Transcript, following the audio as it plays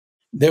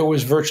there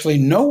was virtually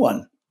no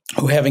one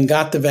who, having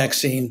got the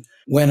vaccine,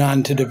 went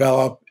on to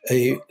develop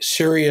a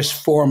serious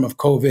form of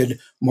COVID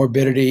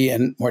morbidity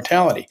and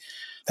mortality.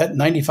 That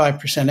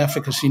 95%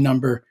 efficacy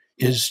number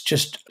is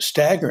just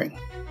staggering.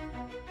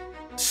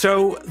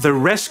 So the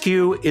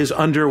rescue is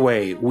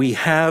underway. We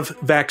have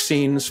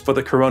vaccines for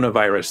the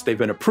coronavirus. They've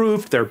been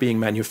approved, they're being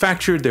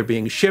manufactured, they're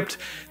being shipped,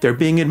 they're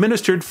being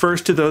administered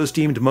first to those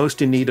deemed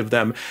most in need of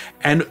them.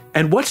 And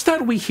what's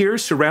that we hear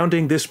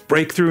surrounding this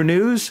breakthrough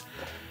news?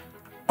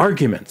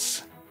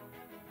 Arguments.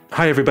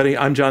 Hi, everybody.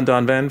 I'm John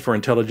Donvan for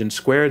Intelligence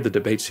Squared, the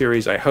debate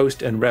series I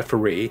host and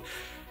referee.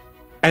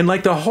 And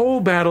like the whole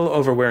battle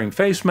over wearing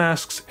face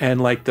masks and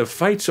like the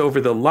fights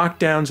over the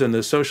lockdowns and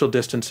the social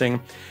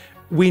distancing,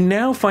 we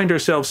now find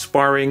ourselves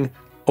sparring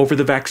over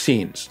the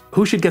vaccines.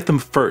 Who should get them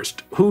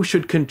first? Who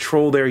should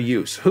control their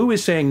use? Who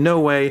is saying, no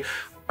way,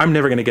 I'm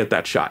never going to get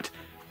that shot?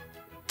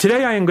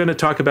 Today, I am going to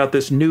talk about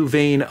this new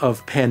vein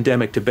of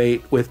pandemic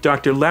debate with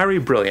Dr. Larry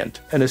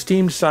Brilliant, an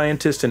esteemed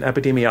scientist and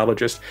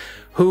epidemiologist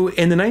who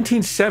in the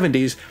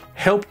 1970s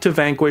helped to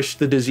vanquish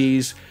the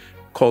disease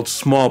called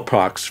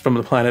smallpox from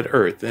the planet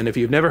Earth. And if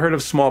you've never heard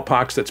of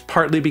smallpox, that's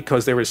partly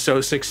because they were so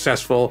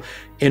successful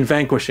in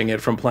vanquishing it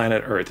from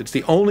planet Earth. It's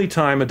the only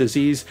time a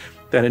disease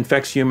that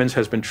infects humans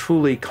has been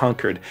truly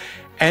conquered.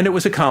 And it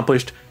was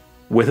accomplished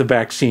with a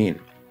vaccine.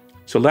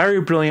 So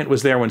Larry Brilliant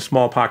was there when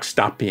smallpox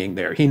stopped being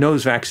there. He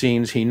knows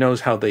vaccines, he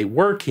knows how they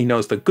work, he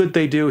knows the good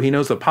they do, he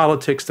knows the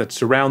politics that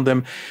surround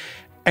them.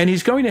 And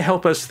he's going to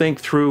help us think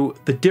through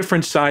the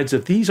different sides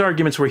of these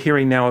arguments we're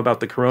hearing now about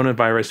the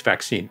coronavirus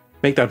vaccine.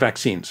 Make that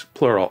vaccines,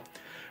 plural.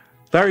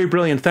 Larry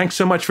Brilliant, thanks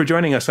so much for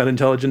joining us on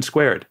Intelligence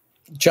Squared.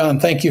 John,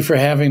 thank you for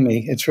having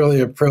me. It's really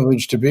a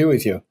privilege to be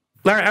with you.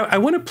 Larry, I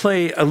want to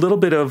play a little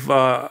bit of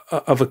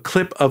a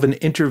clip of an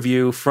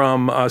interview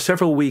from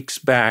several weeks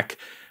back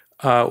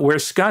where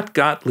Scott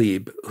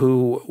Gottlieb,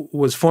 who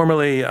was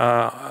formerly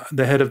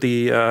the head of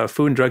the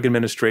Food and Drug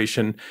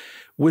Administration,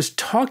 was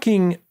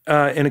talking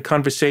in a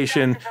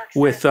conversation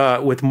with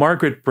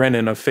Margaret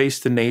Brennan of Face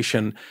the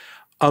Nation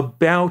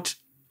about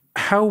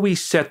how we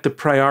set the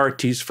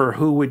priorities for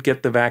who would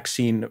get the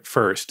vaccine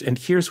first. And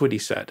here's what he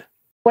said.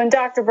 When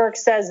Dr. Birx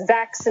says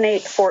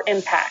vaccinate for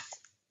impact,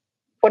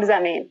 what does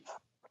that mean?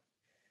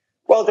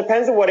 Well, it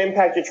depends on what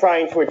impact you're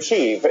trying to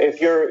achieve.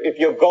 If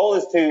your goal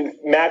is to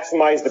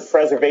maximize the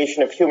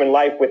preservation of human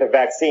life with a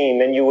vaccine,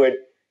 then you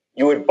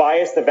would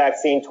bias the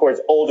vaccine towards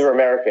older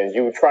Americans.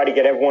 You would try to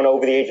get everyone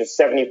over the age of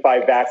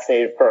 75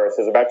 vaccinated first.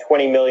 There's about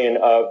 20 million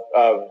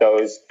of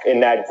those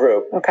in that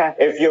group. Okay.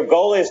 If your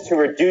goal is to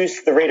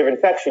reduce the rate of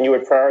infection, you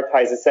would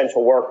prioritize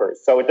essential workers.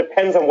 So it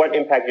depends on what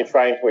impact you're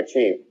trying to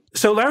achieve.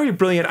 So Larry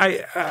Brilliant,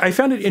 I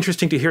found it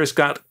interesting to hear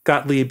Scott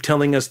Gottlieb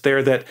telling us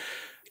there that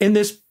in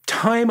this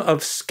time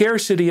of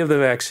scarcity of the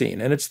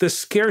vaccine, and it's this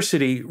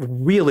scarcity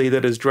really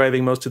that is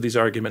driving most of these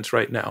arguments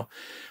right now,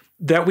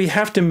 that we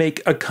have to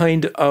make a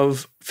kind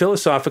of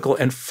philosophical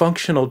and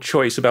functional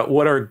choice about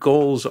what our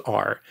goals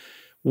are,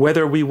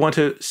 whether we want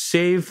to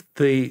save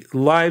the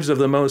lives of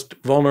the most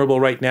vulnerable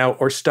right now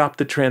or stop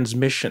the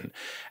transmission.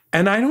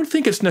 And I don't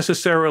think it's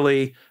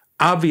necessarily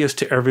obvious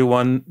to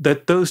everyone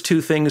that those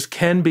two things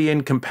can be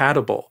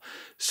incompatible.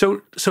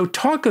 So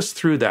talk us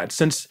through that,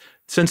 since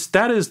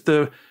that is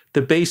the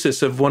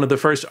basis of one of the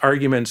first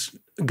arguments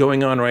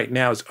going on right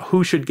now is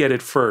who should get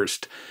it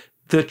first.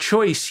 The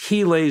choice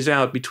he lays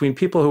out between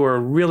people who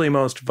are really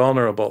most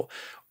vulnerable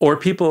or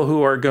people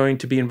who are going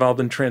to be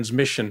involved in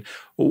transmission,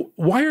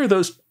 why are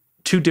those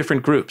two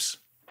different groups?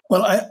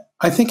 Well,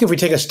 I think if we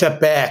take a step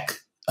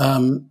back,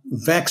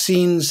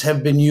 vaccines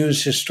have been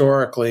used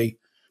historically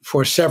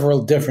for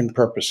several different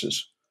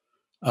purposes.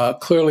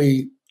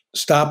 Clearly,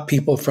 stop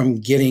people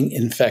from getting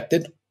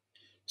infected,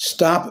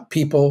 stop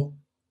people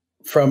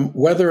from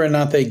whether or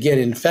not they get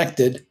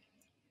infected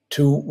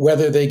to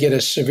whether they get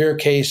a severe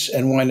case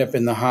and wind up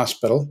in the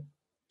hospital,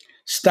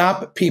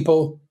 stop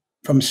people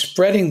from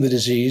spreading the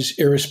disease,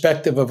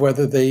 irrespective of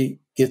whether they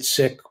get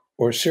sick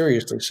or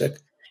seriously sick.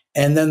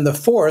 And then the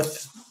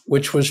fourth,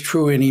 which was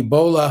true in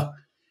Ebola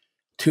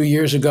 2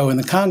 years ago in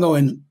the Congo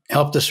and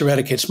helped us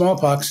eradicate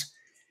smallpox,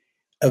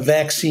 a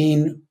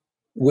vaccine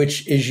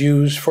which is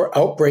used for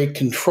outbreak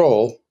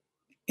control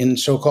in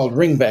so-called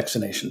ring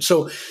vaccination.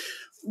 So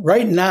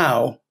right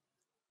now,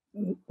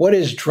 what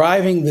is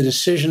driving the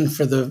decision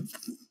for the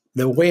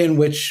way in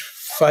which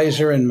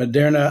Pfizer and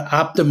Moderna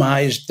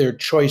optimized their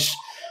choice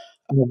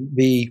of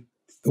the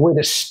way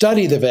to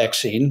study the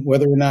vaccine,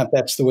 whether or not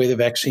that's the way the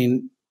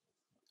vaccine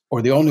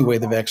or the only way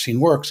the vaccine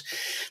works,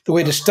 the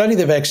way to study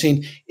the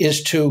vaccine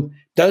is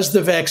does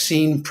the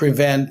vaccine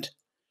prevent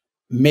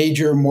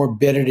major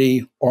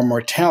morbidity or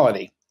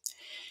mortality?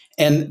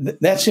 And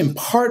that's in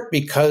part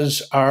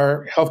because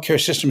our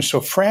healthcare system is so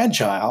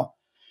fragile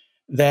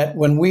that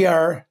when we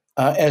are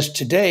as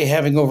today,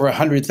 having over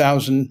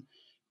 100,000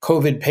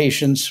 COVID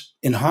patients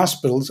in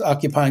hospitals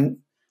occupying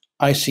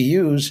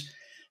ICUs,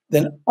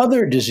 then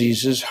other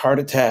diseases, heart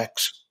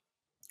attacks,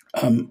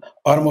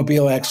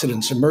 automobile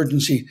accidents,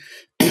 emergency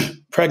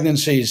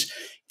pregnancies,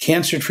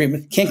 cancer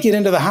treatment, can't get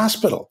into the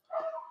hospital.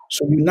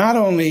 So you not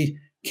only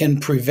can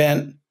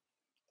prevent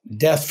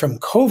death from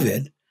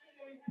COVID,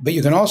 but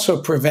you can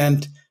also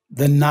prevent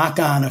the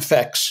knock-on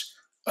effects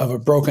of a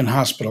broken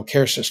hospital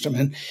care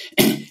system.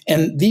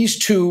 And these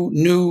two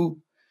new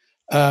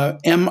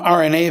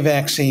mRNA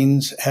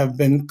vaccines have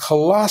been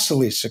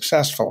colossally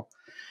successful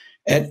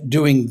at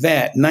doing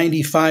that.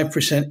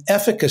 95%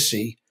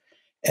 efficacy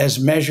as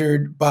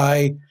measured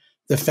by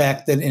the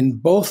fact that in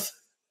both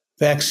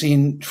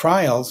vaccine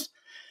trials,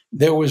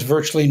 there was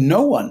virtually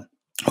no one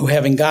who,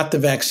 having got the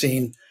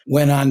vaccine,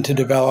 went on to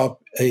develop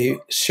a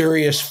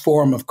serious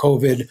form of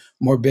COVID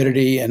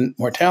morbidity and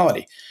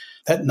mortality.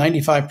 That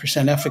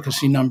 95%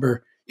 efficacy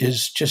number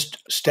is just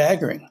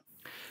staggering.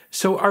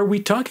 So are we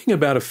talking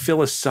about a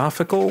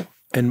philosophical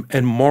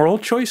and moral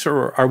choice,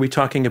 or are we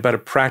talking about a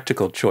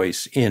practical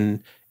choice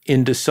in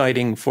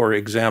deciding, for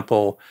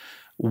example,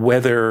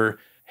 whether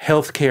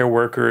healthcare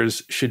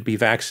workers should be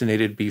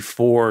vaccinated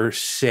before,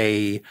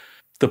 say,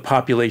 the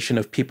population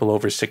of people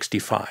over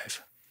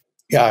 65?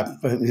 Yeah,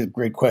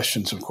 great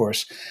questions, of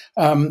course.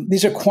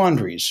 These are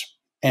quandaries.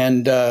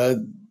 And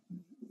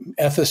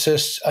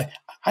ethicists,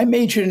 I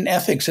majored in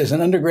ethics as an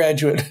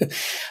undergraduate,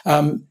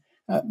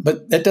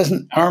 but that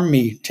doesn't arm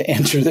me to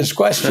answer this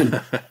question.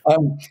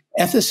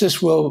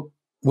 Ethicists will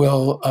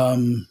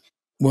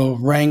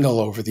wrangle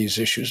over these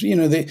issues. You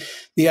know,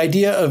 the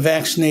idea of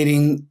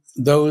vaccinating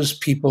those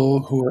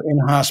people who are in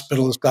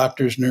hospitals,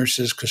 doctors,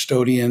 nurses,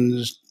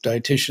 custodians,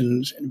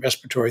 dietitians, and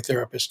respiratory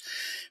therapists,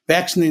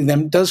 vaccinating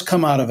them does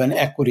come out of an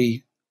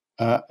equity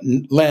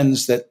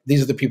lens that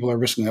these are the people who are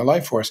risking their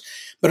life for us.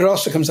 But it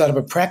also comes out of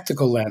a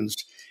practical lens.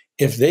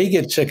 If they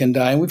get sick and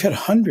die, and we've had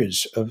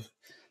hundreds of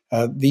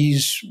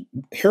these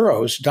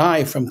heroes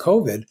die from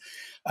COVID,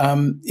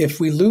 if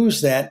we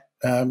lose that,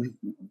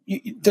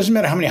 it doesn't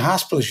matter how many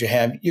hospitals you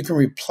have, you can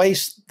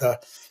replace the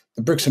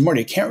bricks and mortar.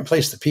 You can't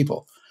replace the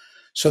people.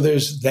 So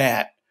there's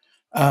that.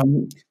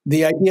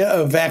 The idea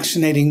of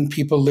vaccinating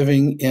people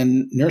living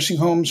in nursing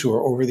homes who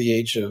are over the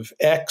age of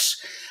X,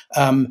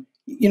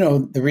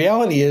 the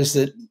reality is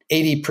that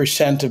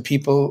 80% of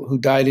people who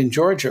died in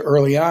Georgia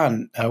early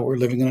on were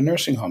living in a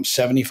nursing home.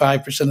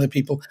 75% of the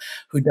people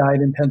who died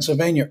in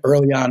Pennsylvania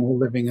early on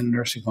were living in a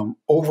nursing home.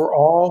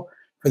 Overall,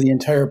 for the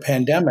entire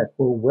pandemic,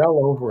 we're well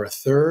over a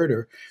third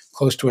or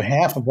close to a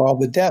half of all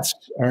the deaths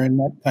are in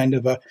that kind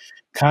of a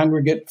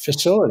congregate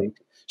facility.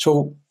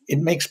 So it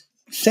makes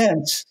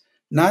sense,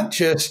 not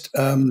just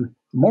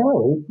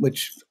morally,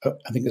 which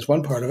I think is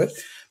one part of it,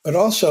 but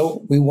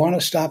also we want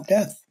to stop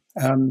death.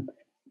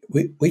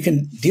 We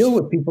can deal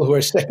with people who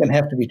are sick and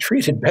have to be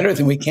treated better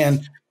than we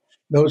can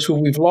those who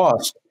we've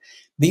lost.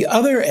 The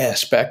other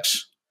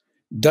aspects,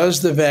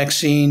 does the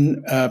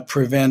vaccine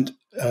prevent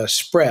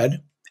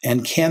spread,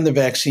 and can the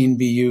vaccine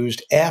be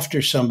used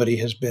after somebody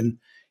has been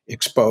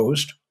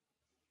exposed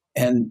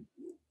and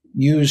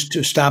used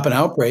to stop an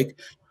outbreak?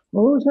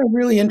 Well, those are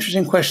really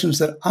interesting questions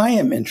that I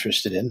am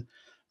interested in,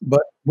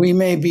 but we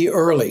may be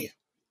early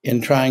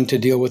in trying to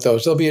deal with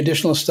those. There'll be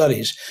additional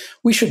studies.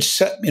 We should,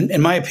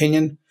 in my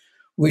opinion,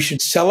 we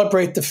should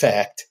celebrate the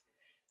fact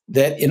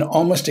that in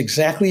almost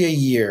exactly a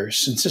year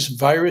since this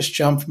virus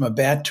jumped from a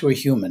bat to a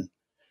human,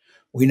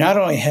 we not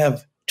only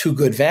have 2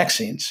 good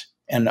vaccines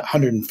and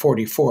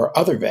 144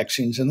 other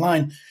vaccines in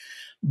line,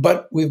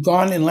 but we've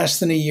gone in less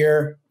than a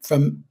year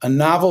from a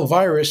novel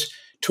virus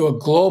to a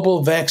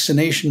global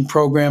vaccination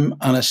program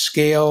on a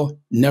scale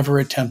never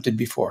attempted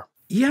before.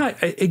 Yeah,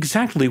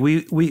 exactly.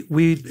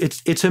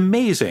 It's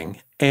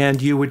amazing.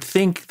 And you would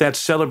think that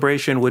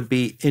celebration would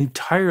be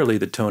entirely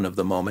the tone of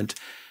the moment.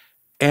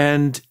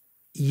 And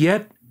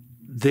yet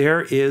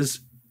there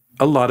is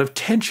a lot of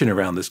tension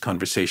around this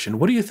conversation.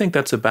 What do you think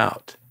that's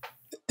about?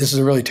 This is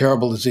a really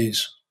terrible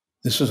disease.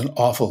 This is an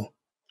awful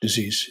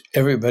disease.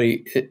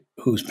 Everybody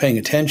who's paying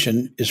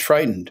attention is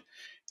frightened.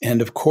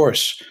 And of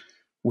course,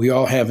 we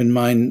all have in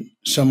mind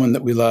someone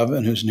that we love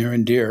and who's near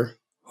and dear,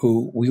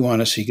 who we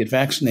want to see get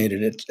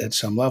vaccinated at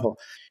some level.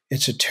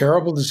 It's a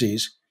terrible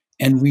disease.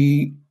 And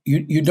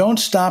you don't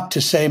stop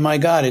to say, my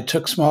God, it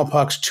took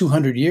smallpox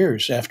 200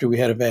 years after we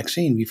had a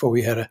vaccine before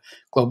we had a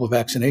global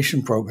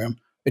vaccination program.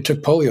 It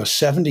took polio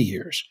 70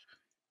 years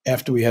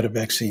after we had a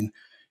vaccine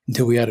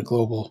until we had a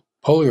global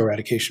polio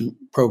eradication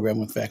program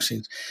with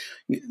vaccines.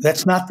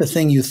 That's not the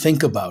thing you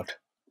think about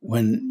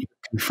when you're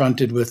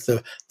confronted with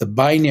the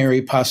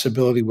binary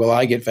possibility, will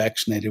I get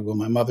vaccinated? Will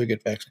my mother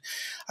get vaccinated?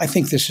 I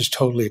think this is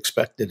totally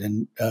expected.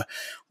 And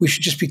we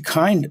should just be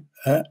kind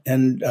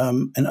and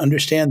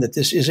understand that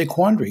this is a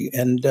quandary.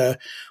 And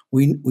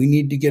we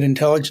need to get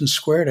Intelligence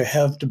Square to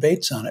have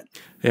debates on it.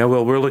 Yeah,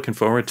 well, we're looking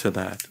forward to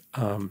that.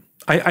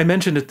 I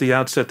mentioned at the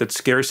outset that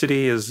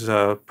scarcity is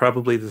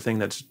probably the thing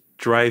that's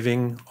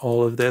driving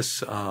all of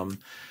this.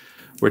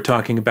 We're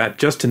talking about,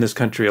 just in this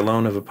country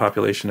alone, of a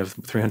population of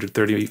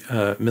 330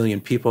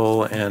 million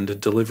people and a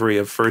delivery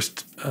of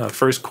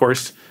first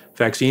course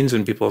vaccines.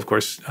 And people, of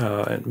course,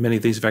 many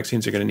of these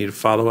vaccines are going to need a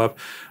follow-up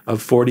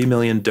of 40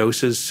 million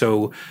doses.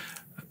 So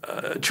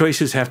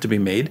choices have to be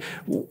made.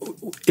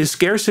 Is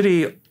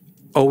scarcity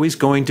always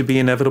going to be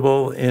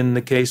inevitable in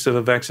the case of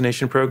a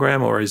vaccination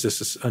program, or is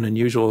this an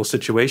unusual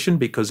situation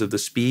because of the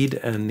speed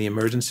and the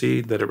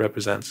emergency that it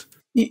represents?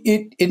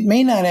 It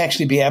may not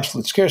actually be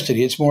absolute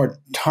scarcity. It's more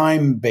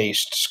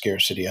time-based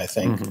scarcity, I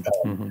think.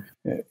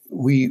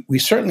 We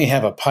certainly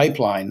have a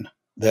pipeline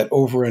that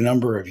over a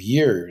number of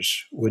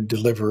years would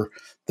deliver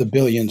the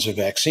billions of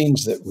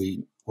vaccines that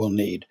we will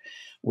need.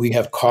 We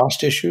have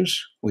cost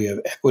issues. We have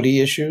equity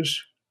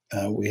issues.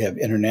 We have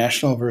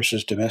international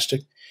versus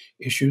domestic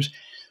issues.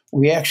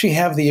 We actually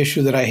have the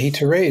issue that I hate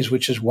to raise,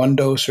 which is one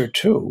dose or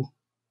two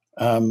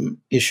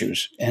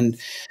issues. And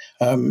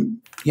why do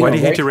you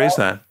hate to raise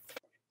that?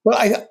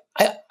 Well,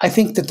 I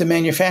think that the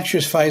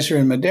manufacturers, Pfizer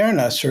and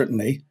Moderna,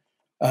 certainly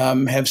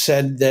have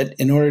said that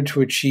in order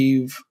to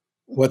achieve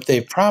what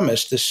they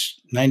promised, this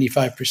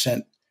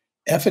 95%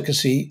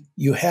 efficacy,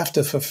 you have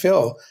to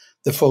fulfill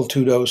the full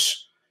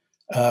 2-dose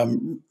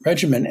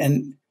regimen.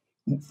 And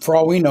for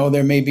all we know,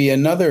 there may be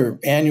another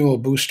annual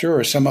booster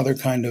or some other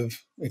kind of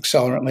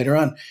accelerant later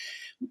on.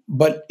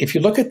 But if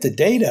you look at the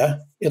data,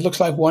 it looks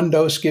like one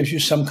dose gives you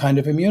some kind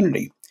of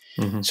immunity.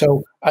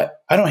 So I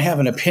don't have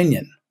an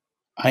opinion.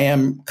 I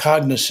am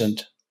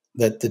cognizant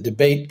that the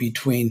debate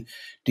between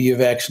do you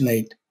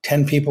vaccinate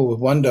 10 people with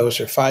one dose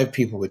or 5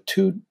 people with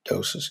 2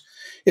 doses,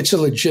 it's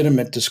a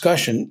legitimate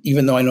discussion,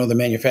 even though I know the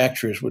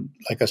manufacturers would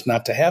like us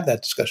not to have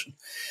that discussion.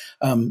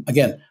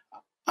 Again,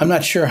 I'm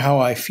not sure how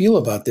I feel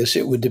about this.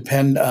 It would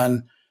depend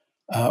on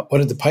what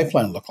did the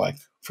pipeline look like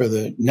for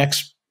the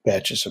next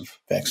batches of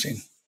vaccine.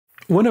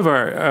 One of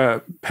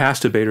our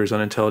past debaters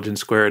on Intelligence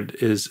Squared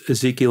is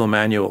Ezekiel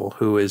Emanuel,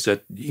 who is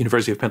at the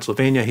University of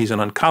Pennsylvania. He's an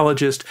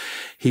oncologist.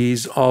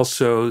 He's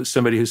also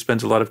somebody who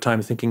spends a lot of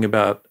time thinking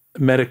about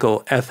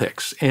medical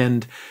ethics.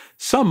 And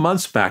some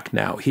months back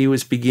now, he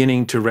was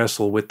beginning to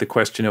wrestle with the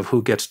question of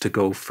who gets to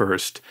go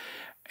first.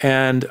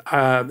 And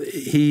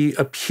he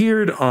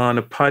appeared on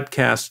a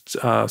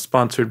podcast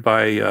sponsored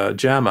by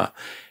JAMA.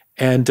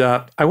 And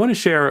I want to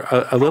share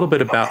a little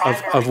bit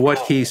of what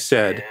he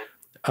said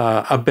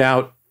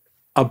about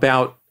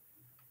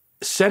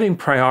setting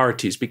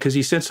priorities, because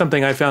he said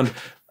something I found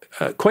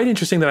quite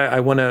interesting that I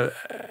want to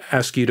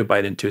ask you to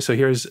bite into. So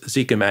here's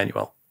Zeke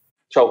Emanuel.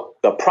 So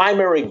the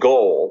primary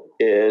goal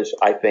is,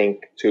 I think,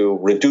 to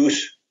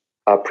reduce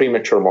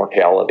premature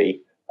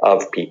mortality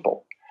of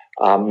people.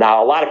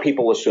 Now, a lot of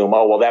people assume,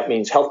 oh, well, that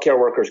means healthcare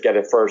workers get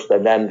it first,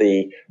 and then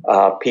the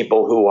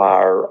people who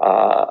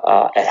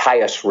are at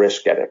highest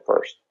risk get it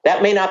first.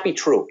 That may not be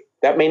true.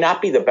 That may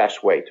not be the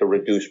best way to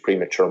reduce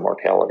premature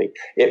mortality.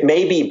 It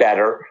may be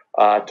better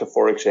to,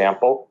 for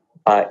example,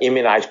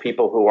 immunize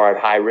people who are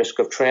at high risk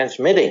of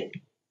transmitting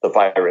the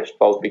virus,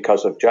 both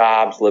because of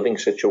jobs, living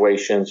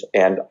situations,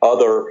 and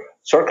other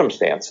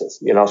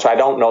circumstances. So I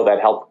don't know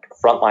that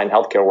frontline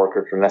healthcare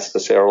workers are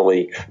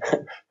necessarily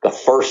the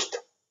first,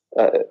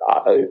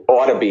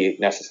 ought to be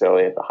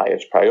necessarily at the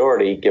highest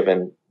priority,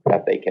 given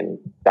that they can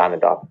don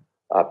it up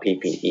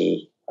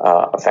PPE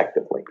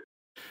effectively.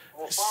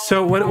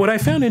 So what I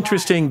found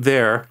interesting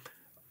there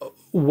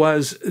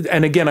was,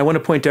 and again, I want to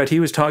point out, he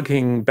was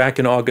talking back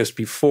in August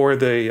before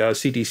the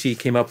CDC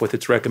came up with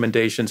its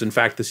recommendations. In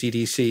fact, the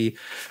CDC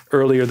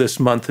earlier this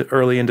month,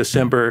 early in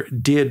December,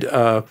 did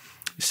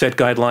set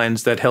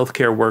guidelines that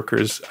healthcare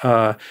workers,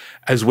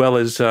 as well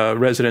as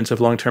residents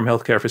of long-term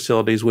healthcare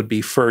facilities, would be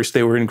first.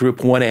 They were in Group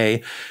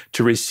 1A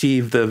to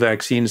receive the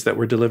vaccines that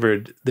were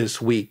delivered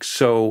this week.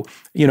 So,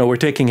 we're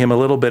taking him a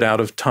little bit out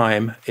of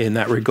time in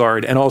that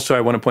regard. And also,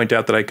 I want to point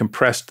out that I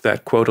compressed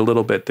that quote a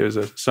little bit. There's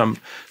some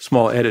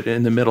small edit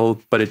in the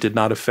middle, but it did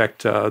not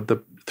affect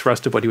the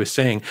thrust of what he was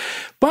saying.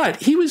 But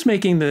he was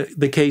making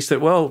the case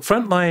that, well,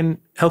 frontline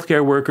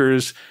healthcare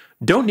workers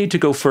don't need to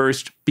go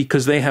first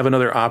because they have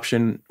another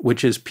option,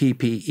 which is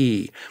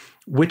PPE,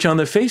 which on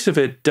the face of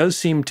it does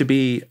seem to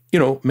be,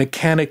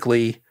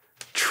 mechanically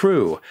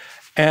true.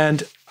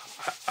 And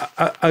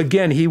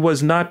again, he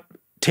was not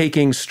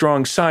taking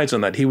strong sides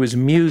on that. He was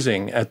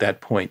musing at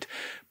that point.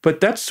 But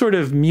that's sort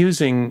of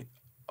musing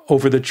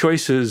over the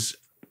choices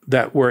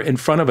that were in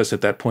front of us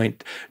at that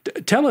point.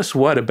 Tell us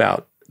what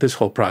about this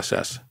whole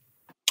process?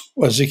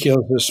 Well,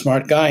 Ezekiel is a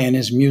smart guy, and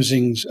his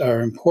musings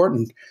are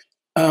important.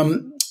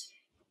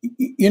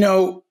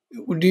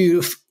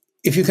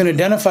 If you can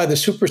identify the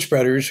super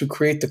spreaders who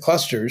create the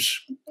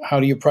clusters, how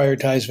do you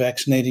prioritize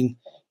vaccinating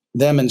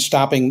them and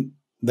stopping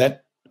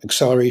that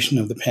acceleration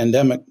of the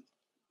pandemic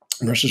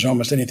versus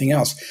almost anything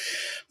else?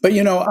 But,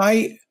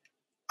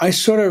 I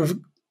sort of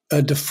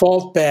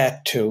default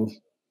back to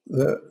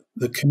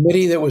the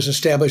committee that was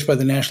established by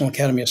the National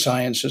Academy of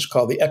Sciences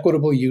called the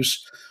Equitable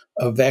Use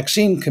of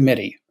Vaccine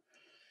Committee.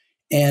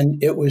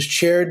 And it was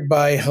chaired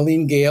by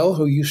Helene Gale,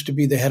 who used to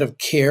be the head of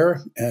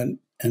CARE and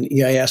an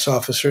EIS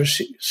officer,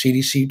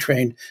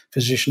 CDC-trained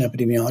physician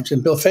epidemiologist,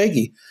 and Bill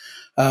Foege,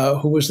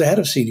 who was the head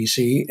of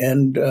CDC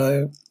and,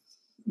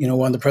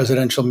 won the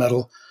Presidential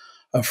Medal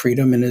of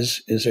Freedom and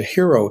is a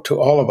hero to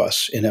all of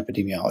us in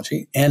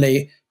epidemiology, and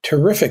a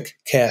terrific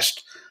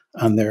cast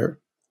on their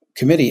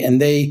committee. And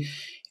they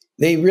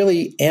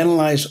really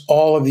analyze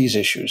all of these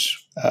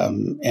issues.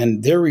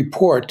 And their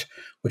report,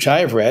 which I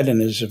have read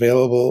and is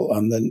available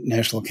on the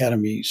National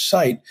Academy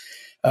site,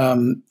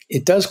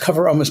 it does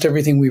cover almost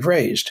everything we've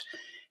raised.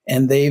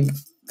 And they've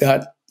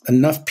got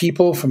enough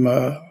people from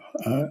a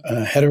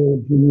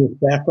heterogeneous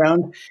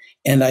background.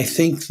 And I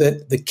think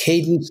that the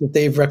cadence that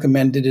they've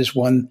recommended is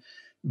one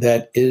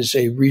that is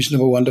a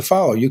reasonable one to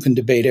follow. You can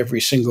debate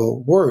every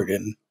single word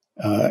in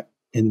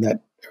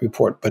that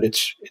report, but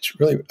it's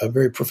really a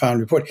very profound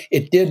report.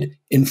 It did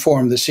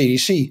inform the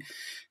CDC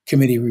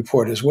committee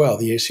report as well,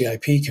 the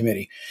ACIP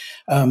committee.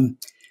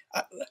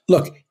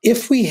 Look,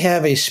 if we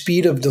have a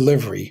speed of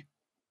delivery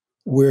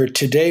where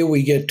today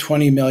we get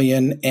 20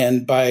 million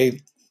and by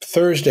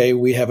Thursday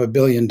we have 1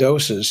 billion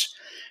doses,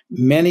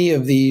 many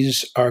of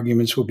these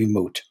arguments will be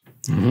moot.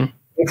 Mm-hmm.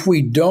 If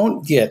we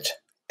don't get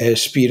a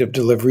speed of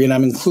delivery, and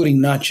I'm including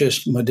not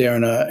just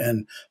Moderna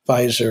and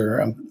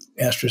Pfizer,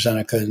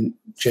 AstraZeneca and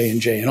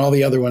J&J and all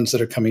the other ones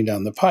that are coming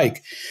down the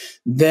pike,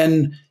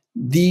 then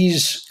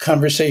these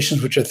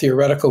conversations, which are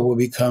theoretical, will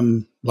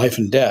become life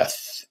and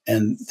death,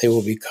 and they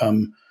will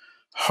become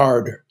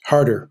harder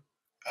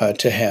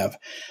to have.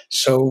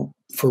 So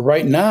for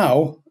right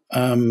now,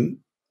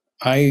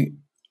 I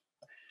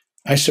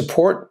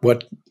support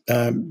what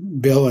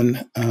Bill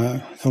and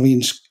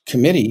Helene's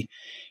committee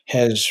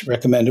has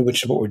recommended,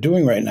 which is what we're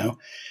doing right now.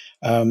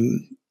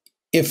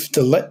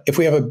 If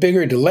we have a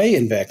bigger delay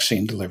in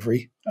vaccine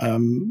delivery,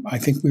 I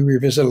think we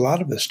revisit a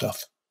lot of this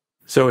stuff.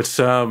 So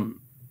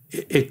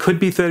it could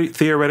be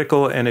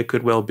theoretical, and it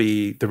could well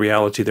be the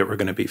reality that we're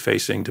going to be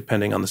facing,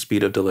 depending on the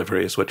speed of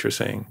delivery, is what you're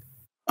saying.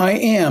 I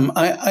am.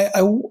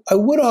 I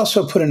would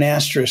also put an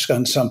asterisk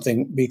on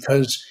something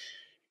because,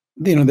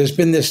 there's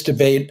been this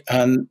debate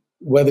on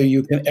whether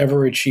you can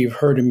ever achieve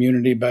herd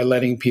immunity by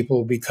letting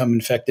people become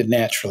infected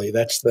naturally.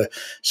 That's the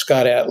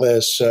Scott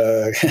Atlas,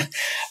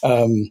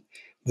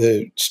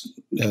 the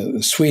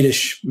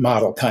Swedish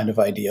model kind of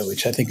idea,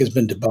 which I think has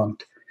been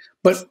debunked.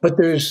 But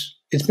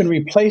it's been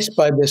replaced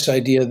by this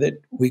idea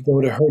that we go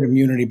to herd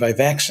immunity by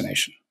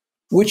vaccination,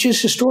 which is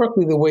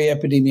historically the way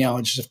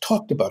epidemiologists have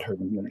talked about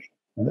herd immunity.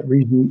 And the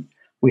reason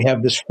we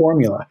have this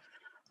formula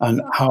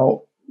on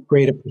how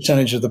great a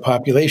percentage of the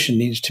population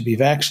needs to be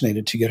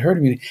vaccinated to get herd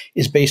immunity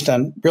is based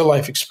on real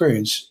life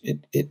experience.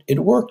 It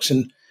works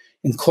in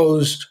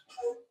closed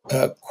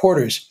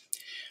quarters,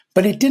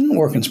 but it didn't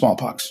work in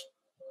smallpox.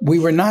 We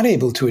were not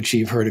able to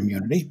achieve herd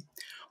immunity,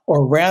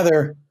 or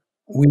rather,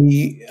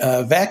 we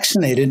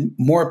vaccinated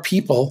more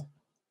people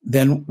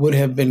than would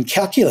have been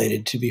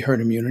calculated to be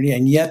herd immunity,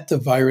 and yet the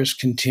virus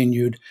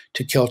continued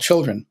to kill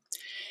children.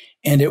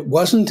 And it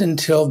wasn't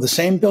until the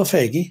same Bill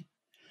Foege,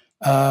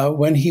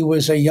 when he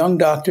was a young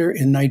doctor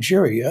in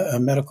Nigeria, a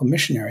medical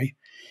missionary,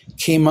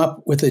 came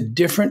up with a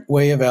different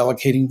way of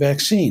allocating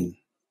vaccine.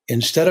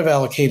 Instead of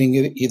allocating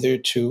it either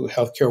to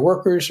healthcare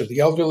workers or the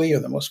elderly or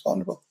the most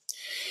vulnerable,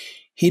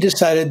 he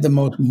decided the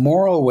most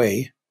moral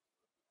way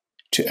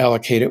to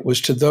allocate it was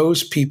to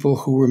those people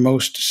who were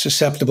most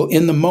susceptible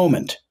in the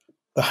moment,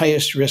 the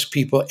highest risk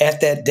people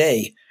at that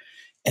day.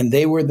 And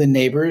they were the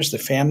neighbors, the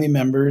family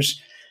members,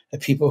 the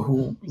people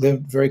who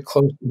lived very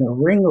close in a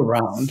ring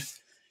around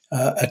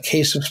a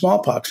case of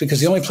smallpox, because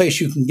the only place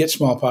you can get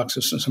smallpox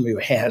is from somebody who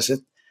has it.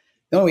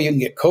 The only way you can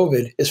get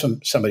COVID is from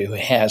somebody who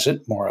has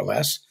it, more or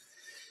less.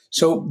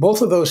 So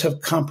both of those have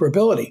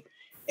comparability.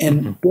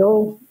 And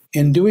Bill,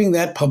 in doing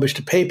that, published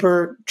a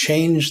paper,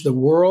 changed the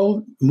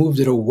world, moved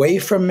it away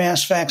from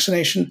mass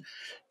vaccination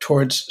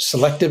towards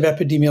selective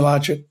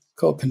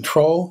epidemiological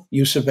control,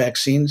 use of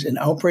vaccines in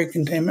outbreak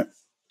containment.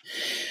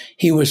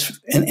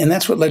 And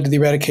that's what led to the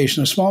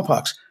eradication of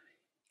smallpox.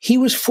 He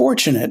was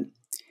fortunate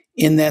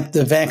in that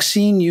the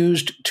vaccine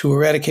used to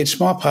eradicate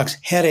smallpox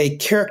had a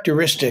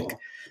characteristic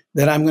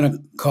that I'm going to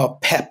call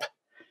PEP.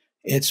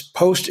 It's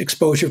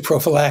post-exposure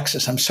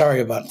prophylaxis. I'm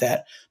sorry about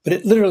that. But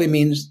it literally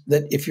means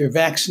that if you're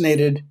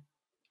vaccinated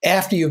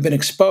after you've been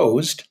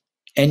exposed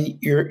and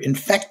you're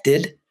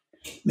infected,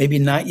 maybe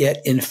not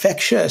yet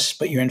infectious,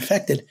 but you're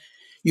infected,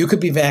 you could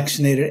be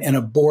vaccinated and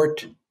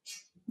abort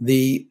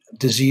the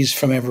disease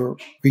from ever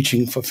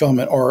reaching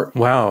fulfillment.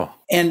 Wow.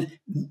 And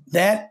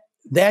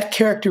that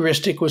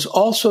characteristic was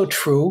also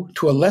true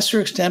to a lesser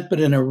extent, but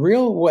in a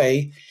real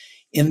way,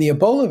 in the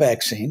Ebola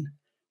vaccine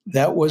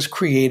that was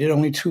created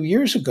only 2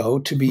 years ago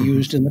to be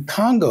used in the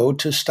Congo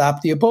to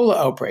stop the Ebola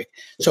outbreak.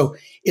 So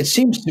it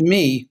seems to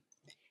me,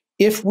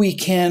 if we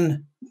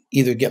can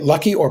either get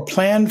lucky or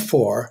plan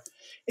for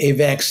a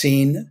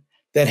vaccine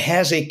that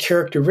has a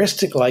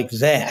characteristic like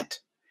that,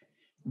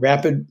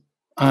 rapid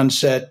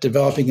onset,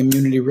 developing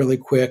immunity really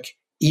quick,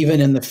 even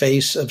in the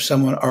face of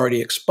someone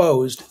already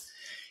exposed,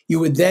 you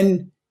would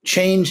then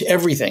change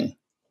everything.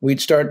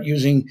 We'd start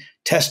using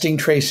testing,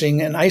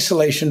 tracing, and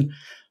isolation,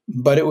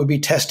 but it would be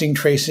testing,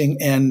 tracing,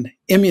 and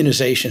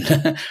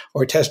immunization,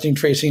 or testing,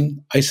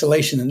 tracing,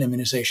 isolation, and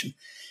immunization.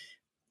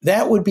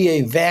 That would be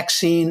a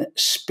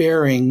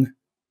vaccine-sparing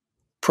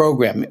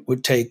program. It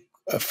would take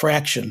a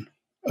fraction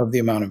of the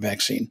amount of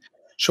vaccine.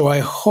 So I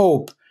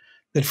hope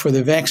that for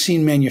the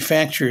vaccine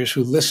manufacturers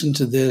who listen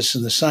to this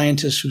and the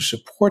scientists who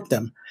support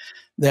them,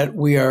 that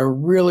we are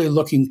really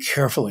looking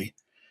carefully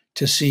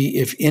to see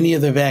if any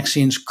of the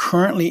vaccines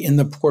currently in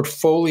the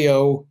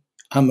portfolio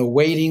on the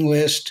waiting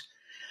list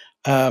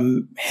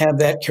have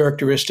that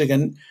characteristic.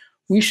 And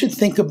we should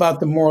think about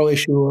the moral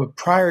issue of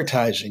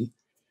prioritizing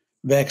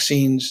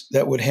vaccines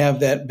that would have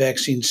that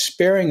vaccine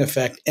sparing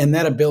effect and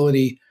that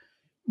ability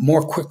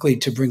more quickly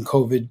to bring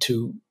COVID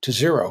to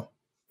zero.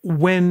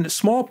 When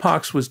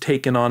smallpox was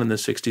taken on in the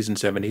 60s and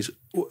 70s,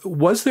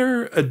 was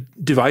there a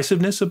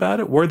divisiveness about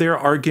it? Were there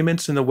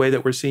arguments in the way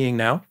that we're seeing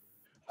now?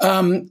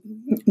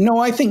 No,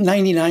 I think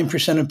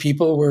 99% of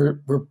people were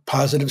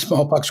positive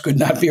smallpox could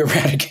not be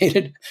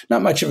eradicated.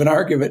 Not much of an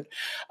argument.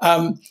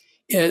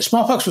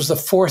 Smallpox was the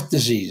fourth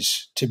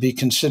disease to be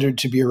considered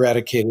to be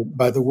eradicated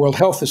by the World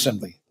Health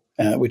Assembly,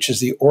 which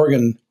is the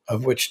organ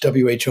of which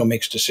WHO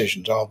makes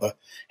decisions. All the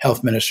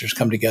health ministers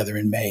come together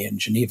in May in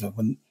Geneva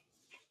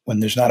when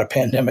there's not a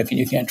pandemic and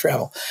you can't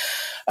travel.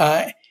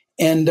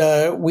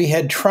 We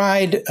had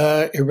tried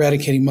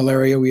eradicating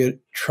malaria. We had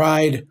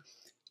tried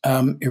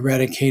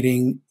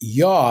eradicating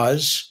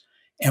yaws,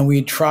 and we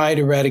had tried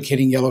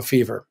eradicating yellow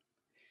fever.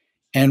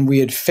 And we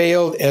had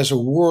failed as a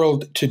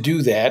world to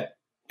do that.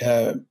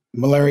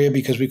 Malaria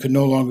because we could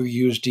no longer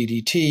use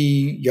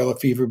DDT, yellow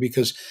fever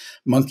because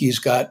monkeys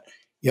got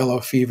yellow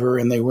fever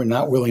and they were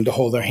not willing to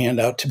hold their hand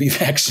out to be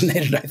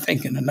vaccinated, I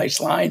think, in a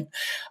nice line.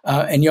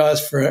 And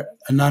yaws for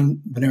a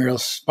non-venereal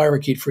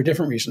spirochete for a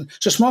different reason.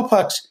 So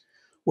smallpox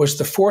was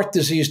the fourth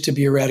disease to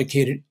be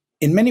eradicated.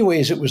 In many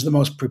ways, it was the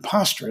most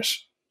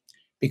preposterous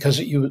because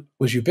it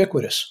was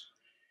ubiquitous.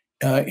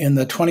 In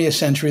the 20th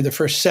century, the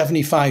first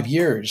 75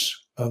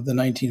 years of the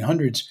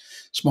 1900s,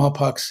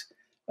 smallpox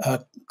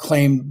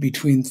claimed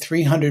between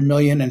 300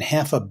 million and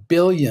 500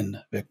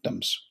 million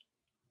victims.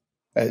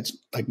 It's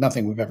like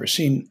nothing we've ever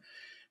seen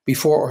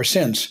before or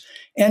since.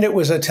 And it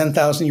was a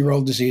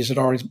 10,000-year-old disease that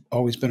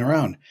always been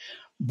around.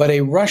 But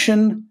a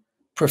Russian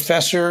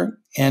professor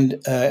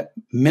and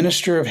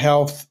minister of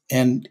health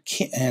and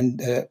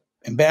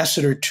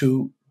ambassador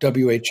to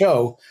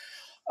WHO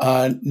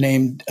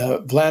named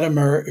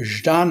Vladimir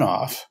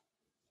Zhdanov,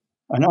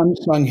 an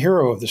unsung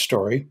hero of the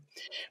story,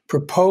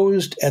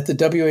 proposed at the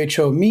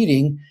WHO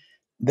meeting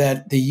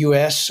that the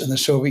US and the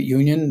Soviet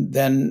Union,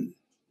 then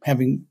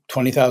having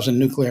 20,000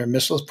 nuclear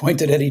missiles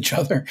pointed at each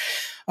other,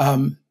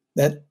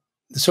 that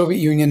the Soviet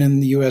Union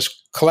and the US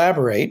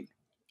collaborate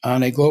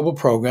on a global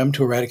program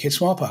to eradicate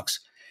smallpox.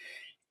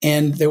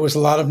 And there was a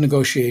lot of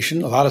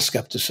negotiation, a lot of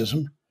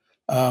skepticism.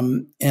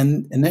 And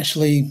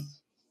initially,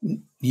 the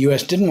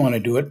US didn't want to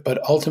do it,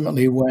 but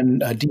ultimately when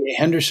D.A.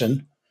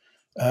 Henderson,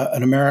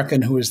 an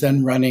American who was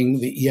then running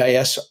the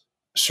EIS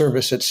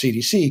service at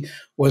CDC,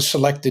 was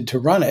selected to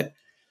run it,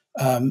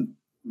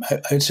 I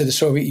would say the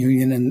Soviet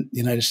Union and the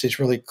United States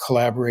really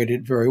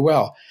collaborated very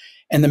well.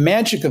 And the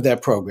magic of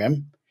that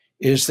program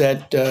is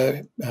that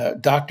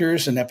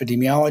doctors and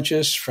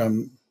epidemiologists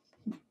from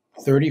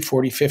 30,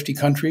 40, 50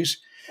 countries,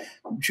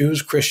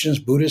 Jews, Christians,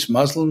 Buddhists,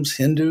 Muslims,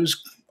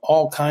 Hindus,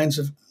 all kinds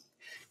of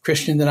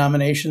Christian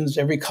denominations,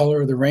 every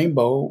color of the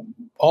rainbow,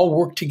 all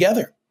work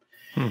together.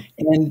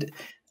 And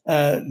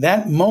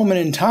that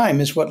moment in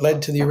time is what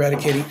led to the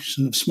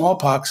eradication of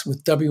smallpox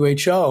with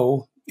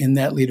WHO in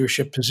that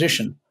leadership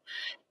position.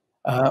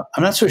 I'm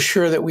not so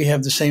sure that we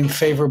have the same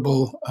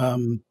favorable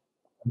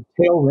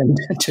tailwind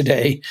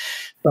today,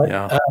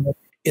 but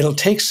it'll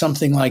take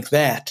something like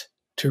that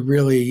to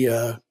really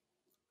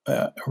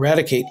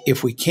eradicate,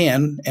 if we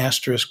can,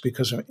 asterisk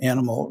because of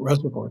animal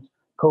reservoirs,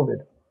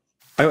 COVID.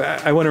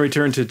 I want to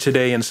return to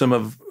today and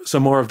some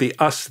more of the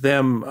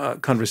us-them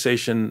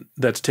conversation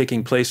that's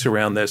taking place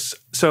around this.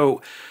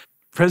 So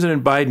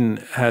President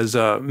Biden has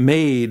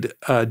made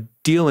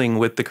dealing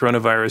with the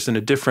coronavirus in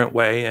a different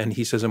way, and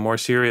he says a more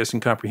serious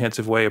and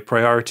comprehensive way, a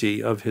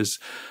priority of his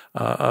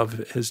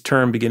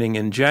term beginning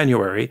in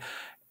January.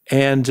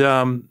 And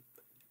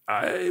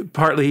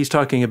partly he's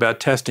talking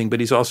about testing, but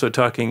he's also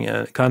talking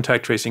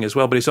contact tracing as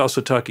well, but he's also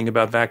talking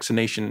about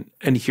vaccination.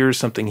 And here's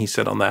something he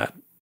said on that.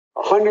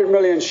 100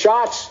 million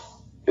shots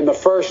in the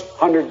first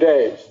 100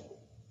 days.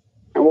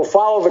 And we'll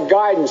follow the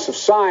guidance of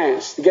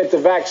science to get the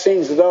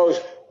vaccines to those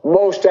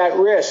most at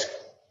risk.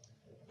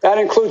 That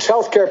includes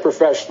healthcare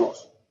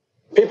professionals,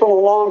 people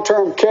in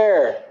long-term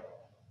care,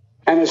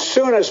 and as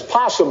soon as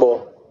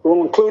possible,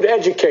 we'll include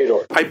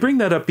educators. I bring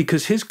that up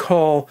because his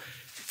call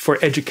for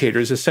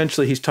educators,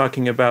 essentially he's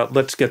talking about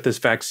let's get this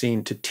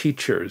vaccine to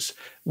teachers,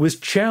 was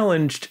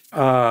challenged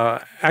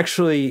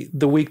actually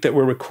the week that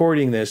we're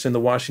recording this in the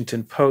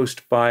Washington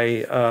Post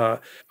by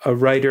a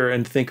writer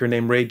and thinker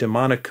named Ray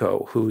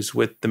DeMonico, who's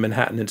with the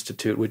Manhattan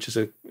Institute, which is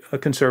a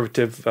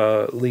conservative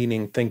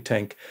leaning think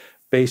tank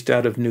based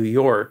out of New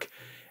York.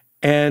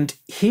 And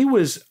he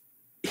was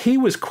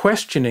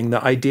questioning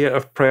the idea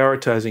of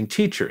prioritizing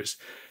teachers.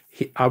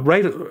 I'll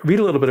read a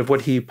little bit of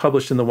what he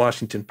published in the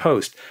Washington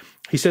Post.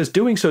 He says,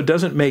 doing so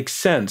doesn't make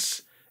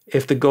sense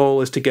if the goal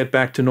is to get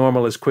back to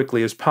normal as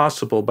quickly as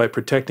possible by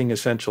protecting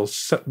essential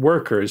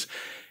workers.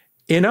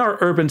 In our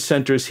urban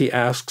centers, he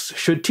asks,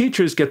 should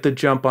teachers get the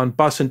jump on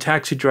bus and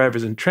taxi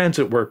drivers and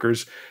transit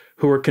workers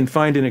who are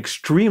confined in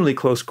extremely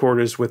close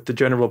quarters with the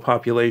general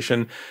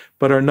population,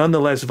 but are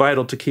nonetheless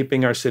vital to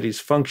keeping our cities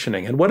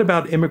functioning? And what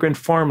about immigrant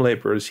farm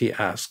laborers, he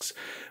asks.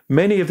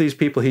 Many of these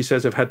people, he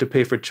says, have had to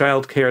pay for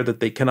childcare that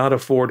they cannot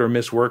afford or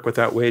miss work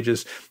without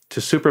wages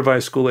to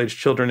supervise school-aged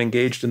children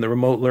engaged in the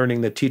remote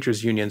learning that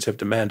teachers' unions have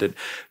demanded.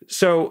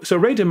 So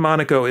Ray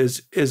DeMonico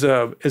is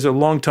a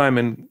long-time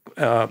and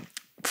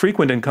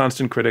frequent and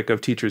constant critic of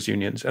teachers'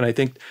 unions. And I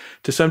think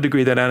to some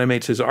degree that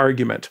animates his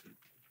argument.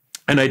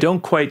 And I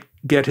don't quite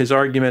get his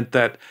argument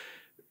that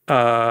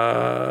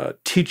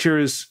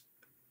teachers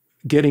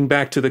getting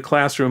back to the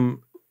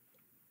classroom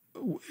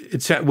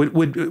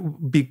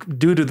would be,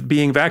 due to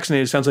being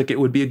vaccinated, it sounds like it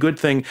would be a good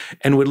thing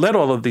and would let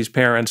all of these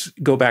parents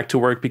go back to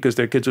work because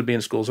their kids would be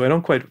in school. So I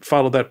don't quite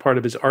follow that part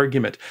of his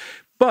argument.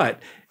 But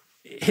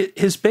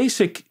his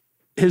basic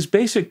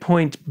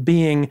point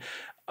being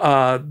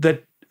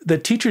that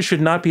teachers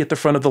should not be at the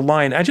front of the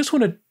line. I just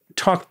want to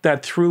talk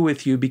that through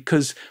with you,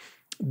 because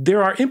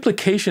there are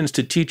implications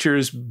to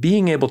teachers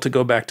being able to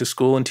go back to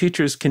school and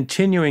teachers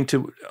continuing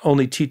to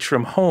only teach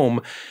from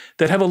home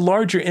that have a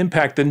larger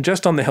impact than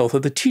just on the health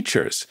of the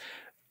teachers.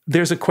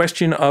 There's a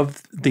question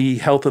of the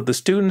health of the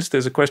students.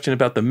 There's a question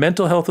about the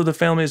mental health of the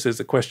families. There's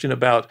a question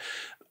about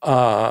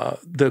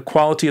the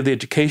quality of the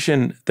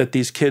education that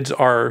these kids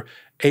are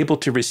able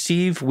to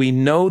receive. We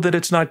know that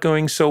it's not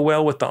going so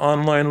well with the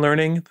online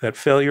learning, that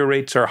failure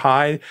rates are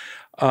high.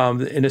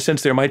 In a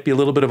sense, there might be a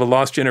little bit of a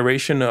lost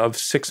generation of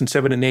 6 and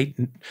 7 and 8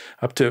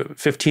 up to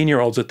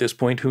 15-year-olds at this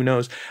point. Who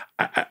knows?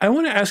 I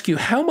want to ask you,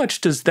 how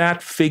much does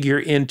that figure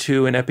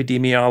into an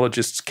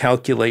epidemiologist's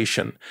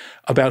calculation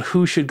about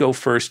who should go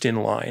first in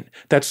line?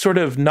 That sort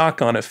of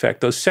knock-on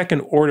effect, those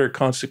second-order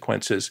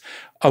consequences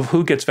of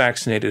who gets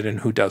vaccinated and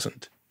who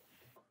doesn't.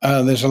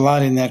 There's a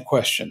lot in that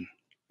question.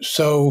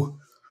 So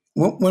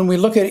when we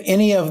look at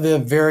any of the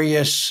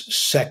various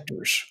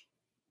sectors,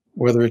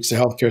 whether it's the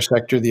healthcare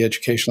sector, the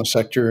educational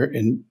sector,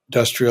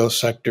 industrial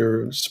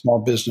sector, small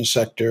business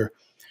sector,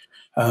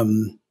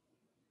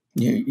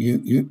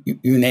 you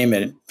name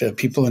it,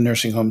 people in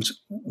nursing homes,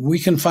 we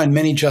can find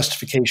many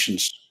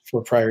justifications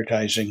for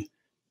prioritizing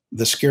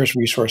the scarce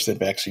resource that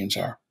vaccines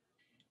are.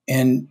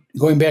 And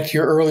going back to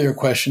your earlier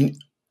question,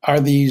 are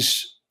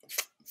these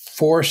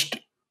forced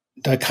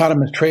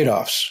dichotomous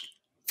trade-offs,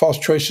 false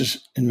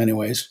choices in many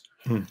ways?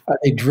 Are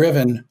they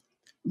driven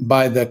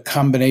by the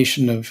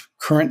combination of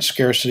current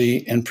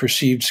scarcity and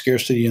perceived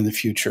scarcity in the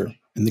future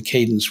and the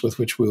cadence with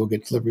which we will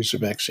get deliveries of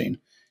vaccine?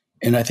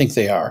 And I think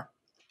they are.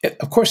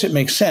 Of course, it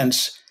makes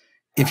sense.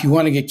 If you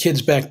want to get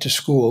kids back to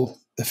school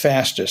the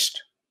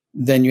fastest,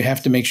 then you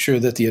have to make sure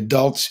that the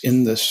adults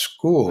in the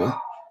school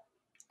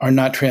are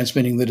not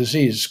transmitting the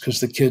disease,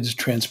 because the kids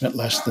transmit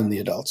less than the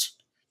adults.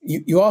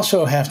 You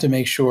also have to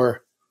make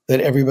sure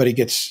that everybody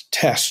gets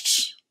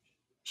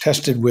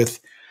tested with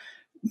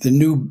the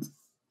new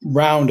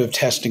round of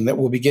testing that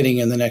we'll be getting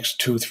in the next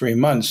 2-3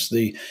 months,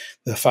 the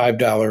 $5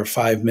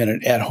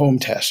 5-minute at-home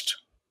test,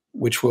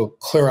 which will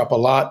clear up a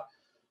lot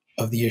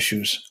of the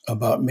issues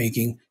about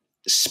making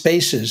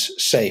spaces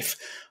safe,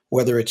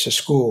 whether it's a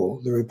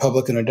school, the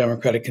Republican or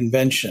Democratic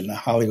convention, a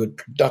Hollywood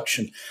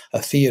production,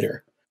 a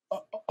theater.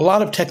 A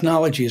lot of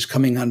technology is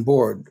coming on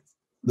board.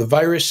 The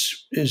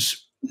virus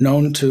is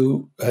known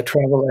to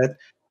travel at,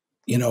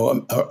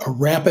 a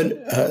rapid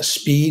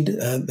speed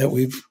that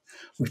we've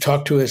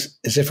talked to as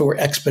if it were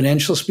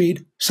exponential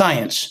speed.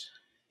 Science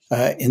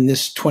in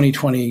this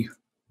 2020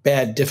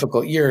 bad,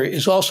 difficult year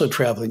is also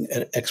traveling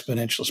at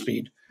exponential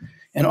speed.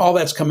 And all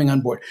that's coming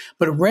on board.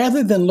 But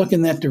rather than look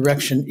in that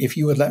direction, if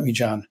you would let me,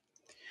 John,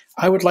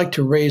 I would like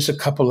to raise a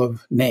couple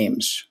of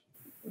names.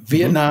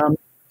 Vietnam,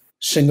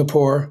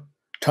 Singapore,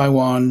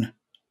 Taiwan,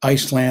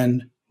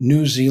 Iceland,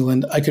 New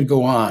Zealand, I could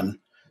go on,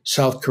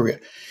 South Korea.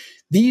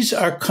 These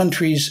are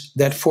countries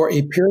that for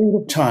a period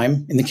of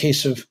time, in the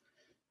case of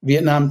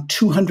Vietnam,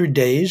 200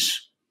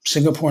 days,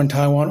 Singapore and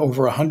Taiwan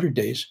over 100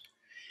 days,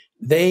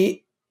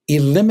 they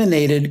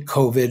eliminated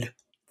COVID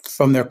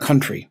from their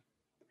country.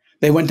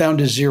 They went down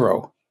to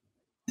zero,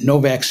 no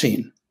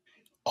vaccine,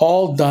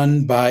 all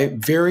done by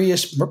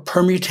various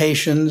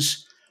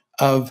permutations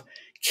of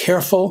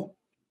careful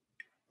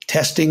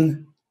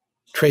testing,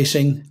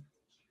 tracing,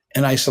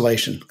 and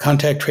isolation.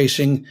 Contact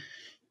tracing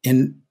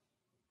in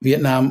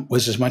Vietnam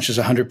was as much as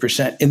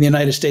 100%. In the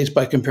United States,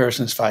 by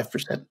comparison, it's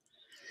 5%.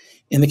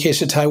 In the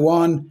case of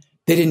Taiwan,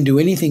 they didn't do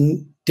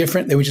anything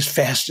different. They were just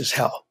fast as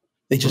hell.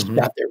 They just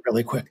got there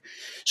really quick.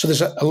 So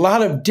there's a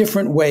lot of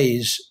different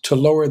ways to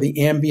lower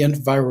the ambient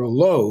viral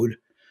load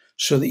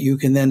so that you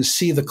can then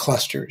see the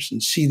clusters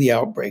and see the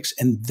outbreaks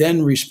and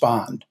then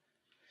respond.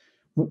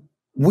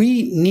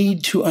 We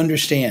need to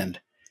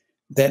understand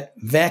that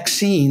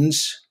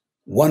vaccines,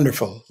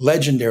 wonderful,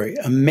 legendary,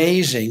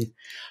 amazing,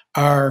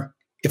 are,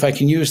 if I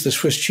can use the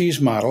Swiss cheese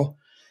model,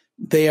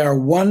 they are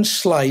one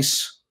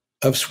slice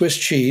of Swiss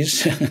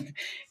cheese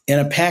in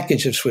a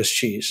package of Swiss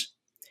cheese.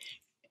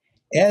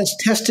 As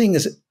testing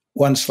is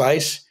one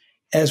slice,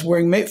 as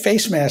wearing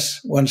face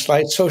masks, one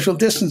slice, social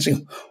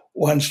distancing,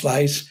 one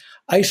slice,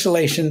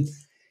 isolation,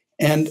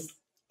 and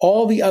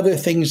all the other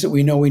things that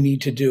we know we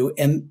need to do.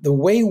 And the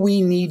way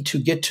we need to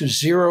get to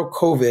zero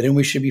COVID, and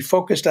we should be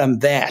focused on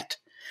that,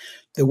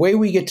 the way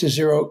we get to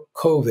zero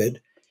COVID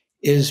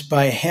is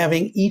by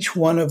having each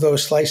one of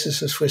those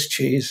slices of Swiss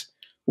cheese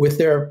with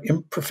their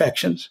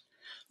imperfections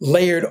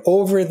layered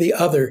over the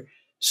other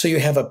so you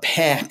have a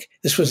pack.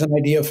 This was an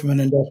idea from an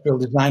industrial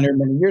designer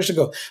many years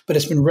ago, but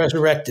it's been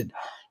resurrected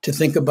to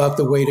think about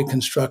the way to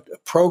construct a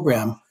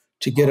program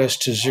to get us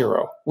to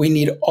zero. We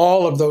need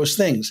all of those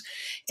things.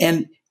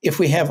 And if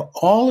we have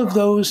all of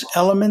those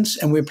elements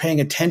and we're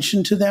paying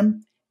attention to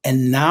them,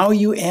 and now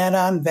you add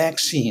on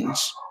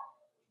vaccines,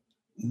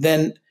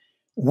 then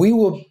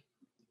we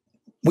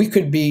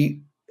could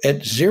be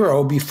at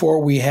zero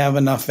before we have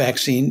enough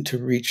vaccine to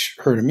reach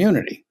herd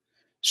immunity,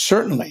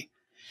 certainly.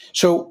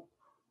 So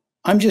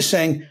I'm just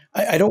saying,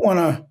 I don't want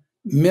to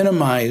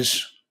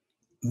minimize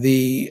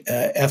the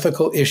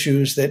ethical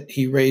issues that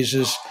he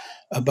raises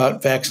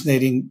about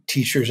vaccinating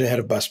teachers ahead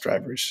of bus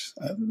drivers.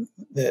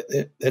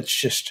 That's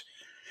just,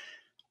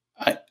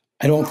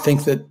 I don't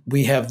think that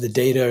we have the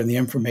data and the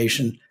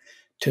information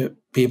to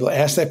be able to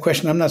ask that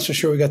question. I'm not so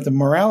sure we got the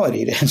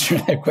morality to answer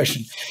that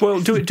question.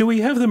 Well, do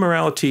we have the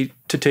morality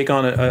to take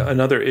on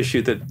another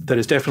issue that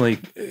is definitely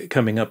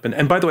coming up?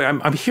 And by the way,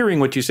 I'm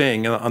hearing what you're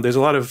saying. There's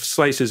a lot of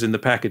slices in the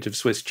package of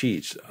Swiss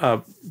cheese,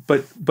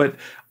 but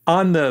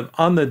on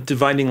the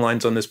dividing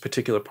lines on this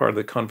particular part of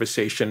the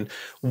conversation,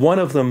 one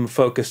of them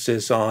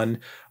focuses on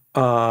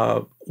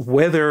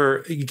whether,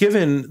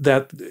 given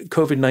that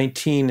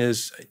COVID-19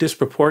 is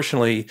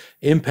disproportionately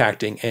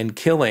impacting and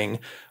killing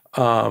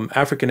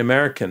African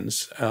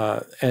Americans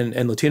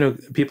and Latino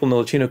people in the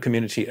Latino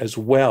community as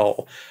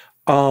well,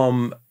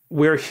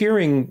 we're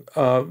hearing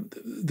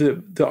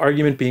the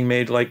argument being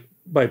made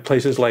by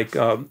places like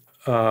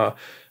JAMA.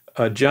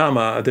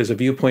 There's a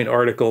Viewpoint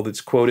article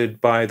that's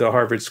quoted by the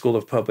Harvard School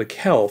of Public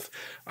Health.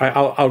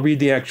 I'll read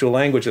the actual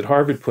language that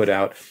Harvard put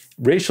out.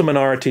 Racial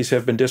minorities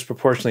have been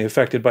disproportionately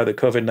affected by the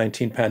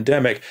COVID-19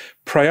 pandemic.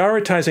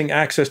 Prioritizing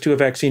access to a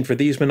vaccine for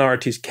these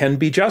minorities can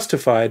be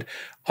justified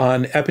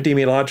on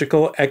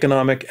epidemiological,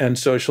 economic, and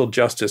social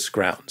justice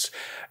grounds.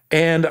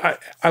 And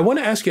I want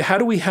to ask you, how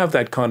do we have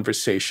that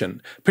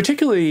conversation,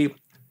 particularly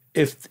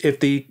if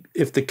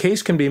the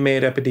case can be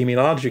made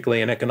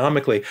epidemiologically and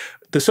economically,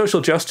 the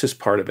social justice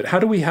part of it? How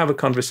do we have a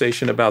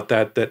conversation about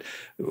that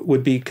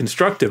would be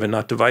constructive and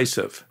not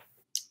divisive?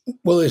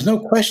 Well, there's no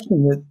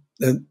question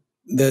that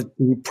the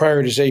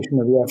prioritization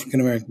of the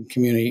African American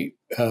community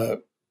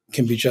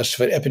can be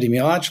justified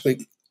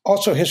epidemiologically.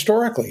 Also,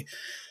 historically,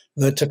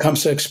 the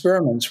Tecumseh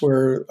experiments,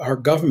 where our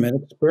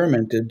government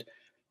experimented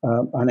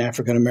on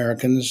African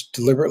Americans,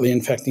 deliberately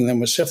infecting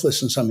them with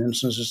syphilis in some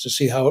instances to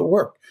see how it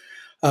worked.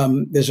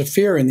 There's a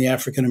fear in the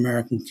African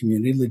American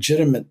community,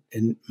 legitimate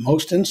in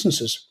most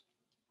instances,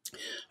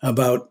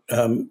 about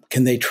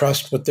can they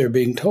trust what they're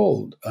being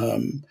told?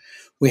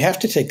 We have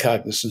to take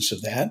cognizance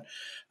of that.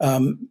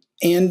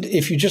 And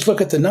if you just look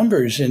at the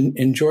numbers,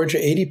 in Georgia,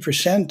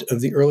 80%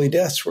 of the early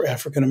deaths were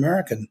African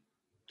American,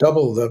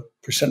 double the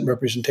percent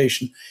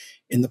representation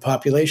in the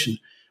population.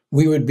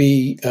 We would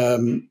be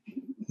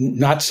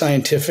not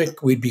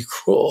scientific, we'd be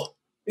cruel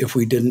if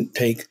we didn't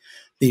take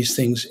these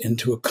things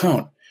into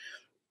account.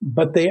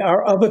 But they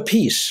are of a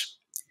piece.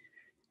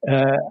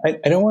 I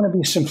don't want to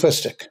be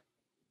simplistic,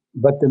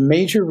 but the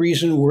major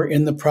reason we're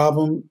in the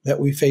problem that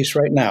we face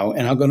right now,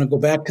 and I'm going to go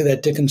back to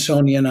that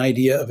Dickinsonian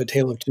idea of a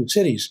tale of two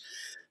cities.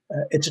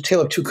 It's a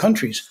tale of two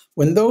countries.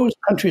 When those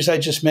countries I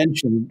just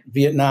mentioned,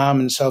 Vietnam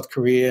and South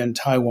Korea and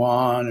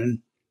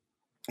Taiwan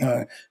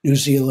and New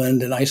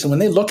Zealand and Iceland, when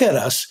they look at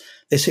us,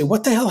 they say,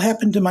 what the hell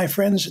happened to my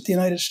friends at the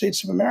United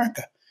States of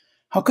America?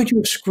 How could you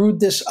have screwed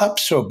this up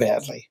so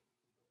badly?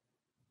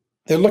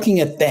 They're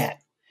looking at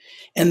that.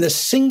 And the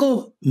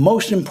single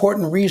most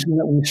important reason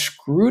that we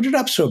screwed it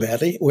up so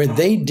badly, where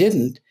they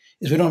didn't,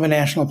 is we don't have a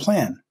national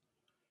plan.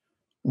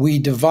 We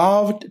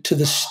devolved to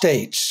the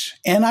states,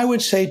 and I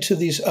would say to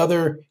these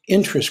other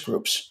interest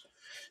groups,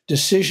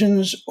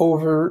 decisions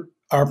over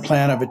our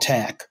plan of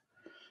attack,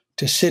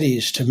 to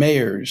cities, to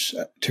mayors,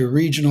 to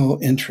regional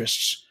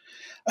interests.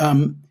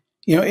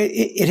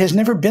 It has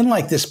never been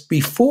like this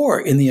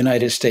before in the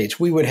United States.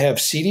 We would have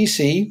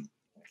CDC,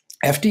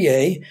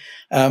 FDA,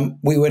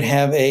 we would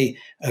have a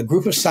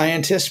group of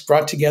scientists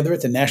brought together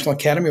at the National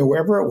Academy or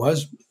wherever it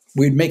was.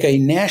 We'd make a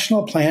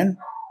national plan.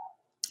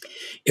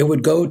 It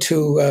would go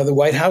to the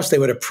White House. They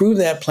would approve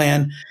that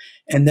plan.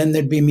 And then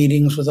there'd be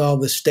meetings with all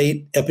the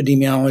state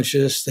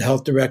epidemiologists, the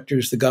health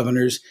directors, the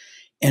governors,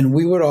 and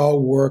we would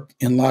all work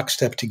in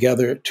lockstep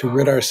together to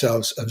rid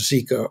ourselves of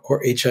Zika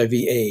or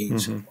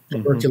HIV/AIDS,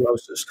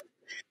 tuberculosis.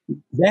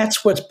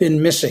 That's what's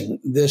been missing,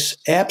 this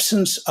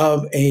absence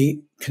of a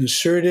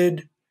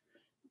concerted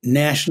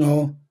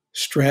national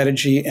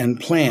strategy and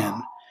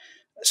plan.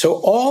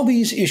 So all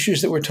these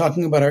issues that we're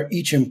talking about are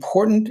each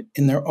important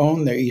in their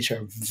own. They each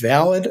are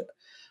valid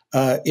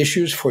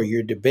issues for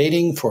your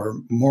debating, for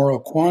moral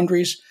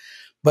quandaries,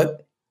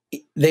 but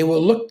they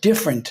will look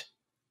different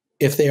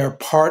if they are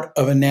part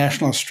of a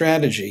national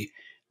strategy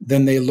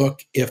than they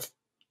look if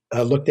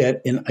looked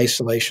at in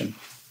isolation.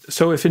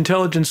 So if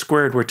Intelligence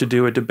Squared were to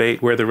do a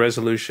debate where the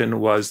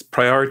resolution was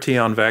priority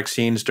on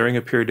vaccines during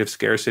a period of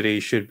scarcity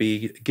should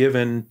be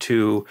given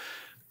to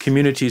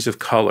communities of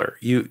color,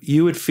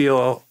 you would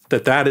feel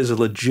that that is a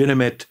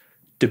legitimate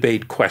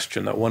debate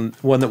question, that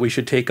one that we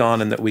should take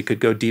on and that we could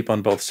go deep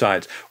on both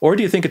sides? Or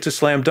do you think it's a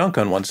slam dunk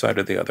on one side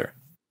or the other?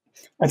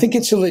 I think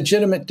it's a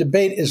legitimate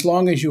debate as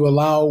long as you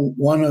allow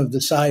one of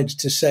the sides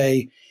to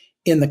say,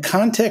 in the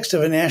context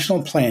of a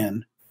national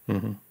plan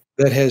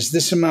that has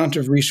this amount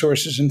of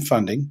resources and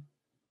funding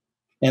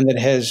and that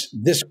has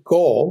this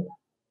goal,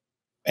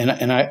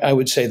 and I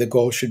would say the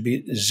goal should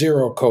be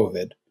zero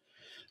COVID.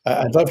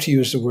 I'd love to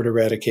use the word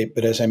eradicate,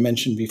 but as I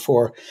mentioned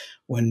before,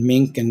 when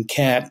mink and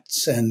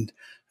cats and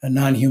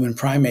non-human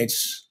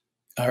primates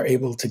are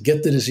able to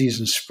get the disease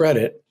and spread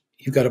it,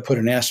 you've got to put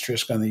an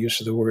asterisk on the use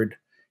of the word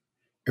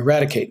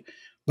eradicate.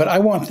 But I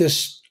want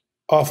this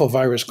awful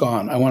virus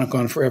gone. I want it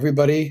gone for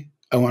everybody.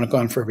 I want it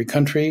gone for every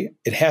country.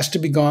 It has to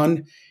be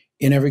gone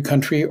in every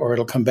country or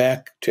it'll come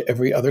back to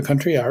every other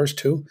country, ours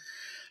too.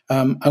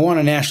 I want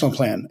a national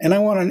plan and I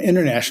want an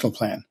international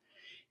plan.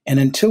 And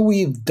until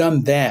we've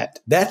done that,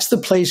 that's the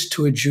place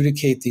to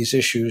adjudicate these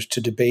issues,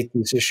 to debate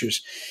these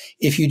issues.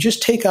 If you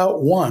just take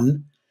out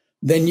one,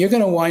 then you're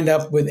going to wind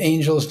up with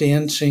angels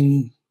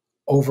dancing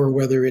over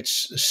whether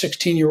it's a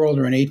 16-year-old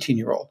or an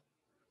 18-year-old.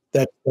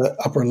 That's the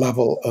upper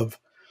level of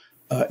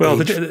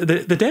well, age.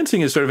 The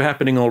dancing is sort of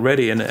happening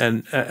already.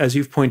 And as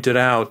you've pointed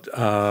out,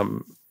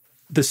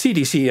 the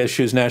CDC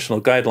issues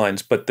national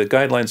guidelines, but the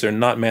guidelines are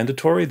not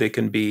mandatory. They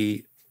can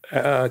be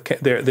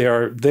they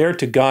are there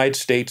to guide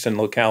states and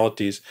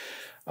localities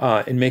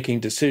in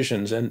making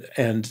decisions, and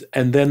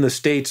then the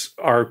states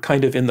are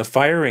kind of in the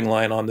firing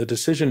line on the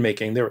decision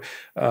making.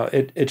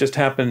 It just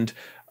happened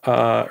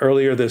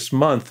earlier this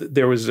month.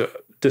 There was a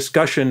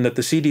discussion that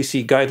the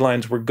CDC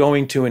guidelines were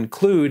going to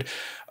include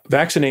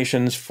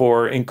vaccinations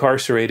for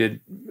incarcerated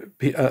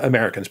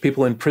Americans,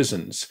 people in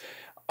prisons,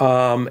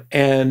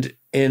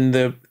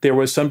 and there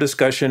was some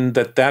discussion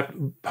that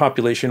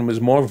population was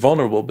more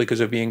vulnerable because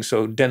of being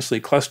so densely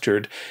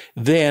clustered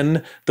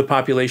than the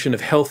population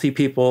of healthy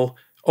people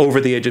over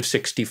the age of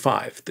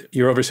 65.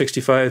 You're over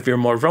 65, you're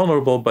more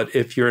vulnerable, but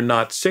if you're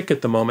not sick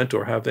at the moment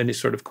or have any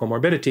sort of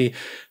comorbidity,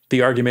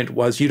 the argument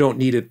was you don't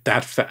need it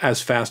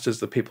as fast as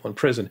the people in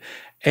prison.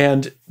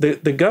 And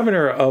the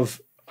governor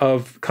of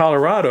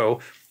Colorado,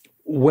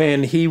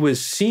 when he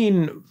was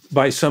seen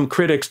by some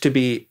critics to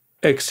be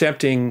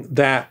accepting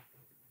that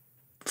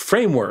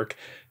framework,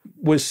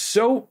 was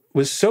so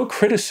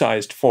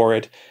criticized for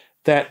it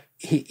that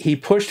he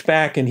pushed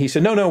back and he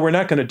said, no, we're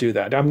not going to do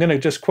that. I'm going to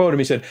just quote him.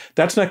 He said,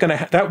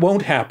 that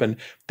won't happen.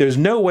 There's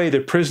no way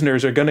that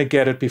prisoners are going to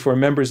get it before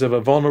members of a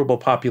vulnerable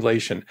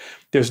population.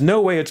 There's no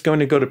way it's going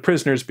to go to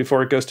prisoners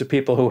before it goes to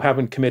people who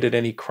haven't committed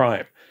any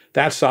crime.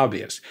 That's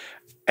obvious.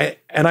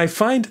 And I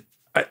find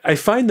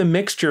the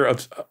mixture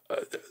of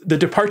the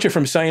departure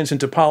from science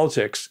into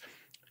politics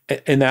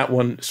in that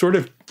one sort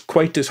of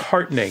quite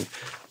disheartening,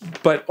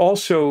 but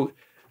also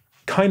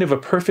kind of a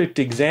perfect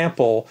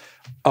example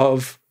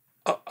of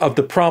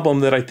the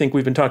problem that I think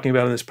we've been talking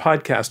about in this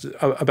podcast,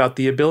 about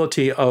the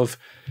ability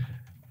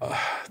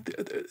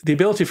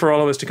for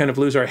all of us to kind of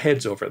lose our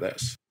heads over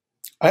this.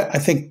 I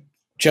think,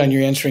 John,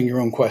 you're answering your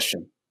own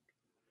question.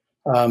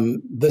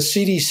 The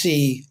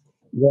CDC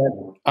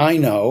that I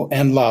know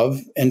and love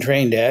and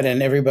trained at,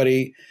 and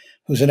everybody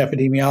who's an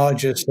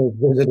epidemiologist has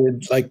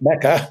visited like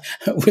Mecca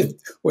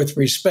with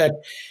respect,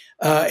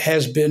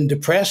 has been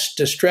depressed,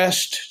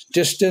 distressed,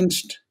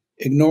 distanced,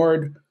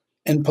 ignored,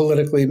 and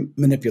politically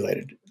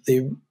manipulated.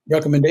 The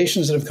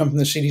recommendations that have come from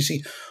the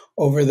CDC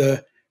over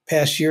the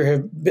past year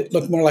have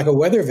looked more like a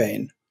weather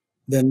vane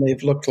than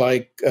they've looked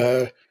like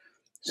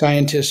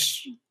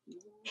scientists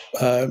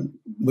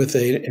with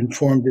an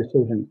informed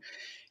decision.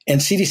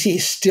 And CDC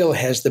still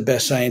has the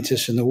best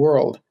scientists in the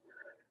world.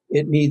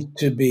 It needs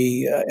to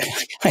be,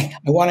 I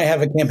want to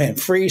have a campaign,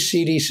 free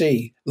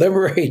CDC,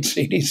 liberate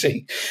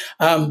CDC.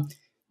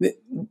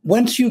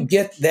 Once you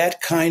get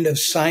that kind of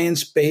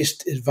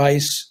science-based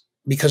advice,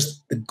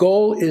 because the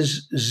goal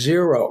is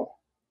zero.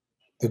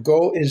 The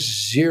goal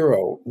is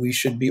zero. We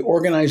should be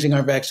organizing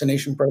our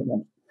vaccination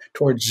program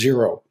towards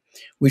zero.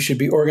 We should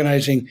be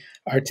organizing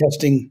our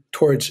testing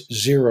towards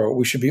zero.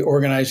 We should be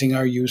organizing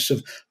our use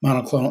of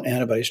monoclonal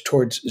antibodies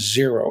towards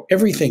zero.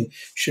 Everything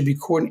should be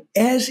coordinated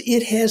as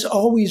it has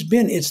always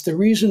been. It's the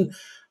reason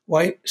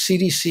why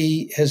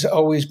CDC has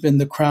always been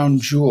the crown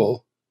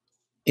jewel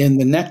in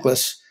the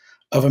necklace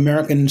of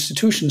American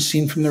institutions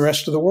seen from the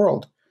rest of the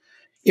world.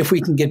 If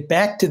we can get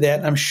back to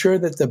that, I'm sure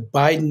that the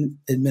Biden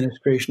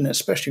administration,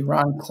 especially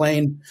Ron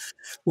Klain,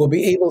 will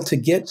be able to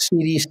get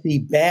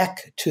CDC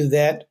back to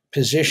that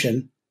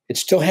position. It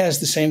still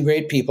has the same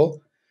great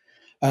people.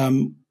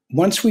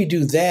 Once we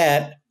do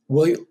that,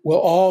 we'll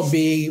all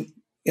be,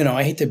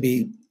 I hate to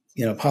be,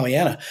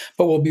 Pollyanna,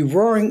 but we'll be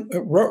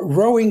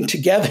rowing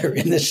together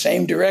in the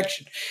same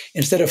direction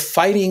instead of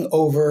fighting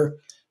over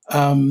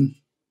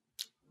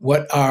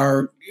what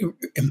are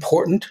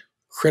important,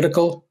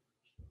 critical,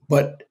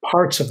 but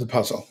parts of the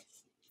puzzle.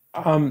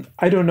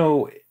 I don't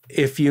know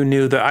if you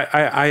knew that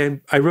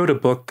I wrote a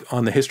book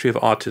on the history of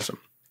autism,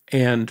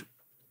 and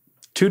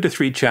 2 to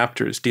 3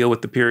 chapters deal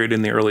with the period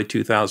in the early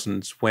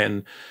 2000s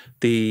when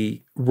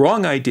the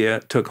wrong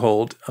idea took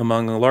hold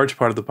among a large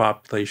part of the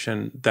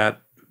population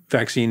that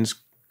vaccines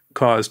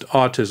caused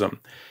autism.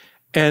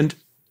 And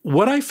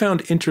what I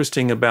found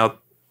interesting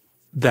about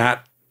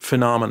that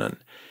phenomenon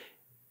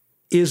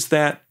is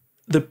that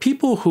the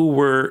people who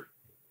were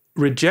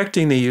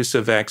rejecting the use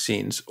of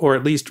vaccines, or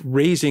at least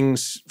raising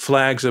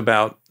flags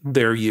about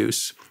their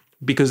use,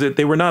 because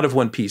they were not of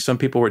one piece. Some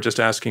people were just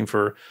asking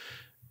for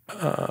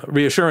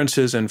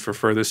reassurances and for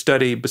further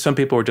study, but some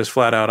people were just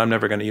flat out, I'm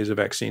never going to use a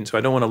vaccine, so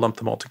I don't want to lump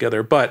them all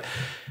together. But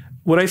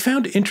what I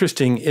found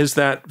interesting is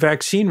that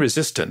vaccine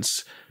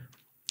resistance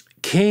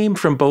came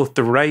from both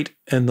the right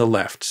and the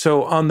left.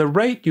 So on the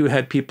right, you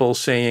had people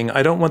saying,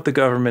 I don't want the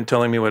government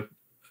telling me what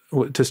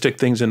to stick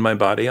things in my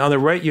body. On the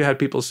right, you had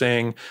people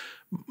saying,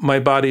 my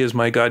body is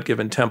my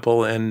God-given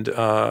temple, and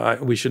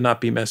we should not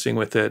be messing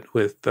with it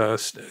with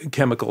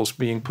chemicals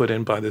being put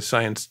in by the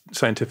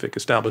scientific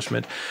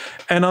establishment.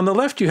 And on the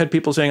left, you had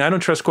people saying, I don't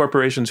trust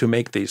corporations who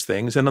make these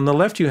things. And on the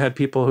left, you had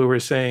people who were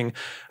saying,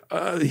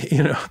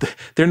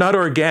 they're not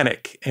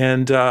organic,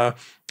 and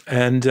I'm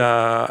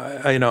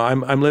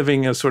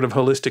living a sort of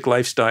holistic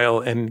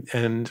lifestyle,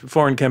 and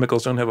foreign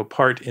chemicals don't have a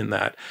part in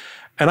that.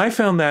 And I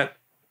found that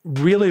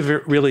really,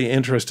 really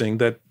interesting.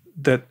 That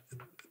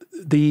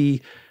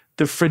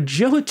the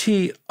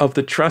fragility of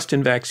the trust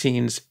in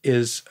vaccines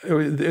is,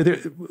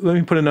 let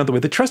me put it another way,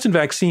 the trust in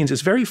vaccines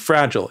is very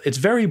fragile. It's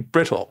very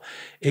brittle.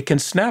 It can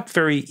snap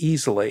very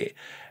easily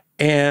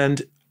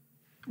and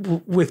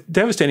with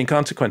devastating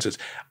consequences.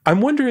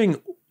 I'm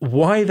wondering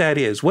why that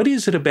is. What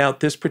is it about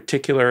this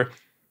particular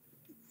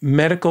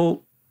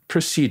medical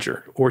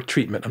procedure or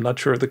treatment, I'm not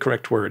sure of the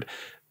correct word,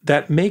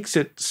 that makes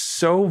it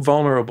so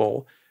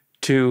vulnerable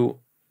to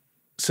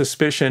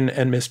suspicion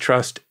and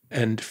mistrust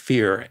and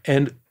fear?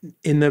 And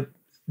in the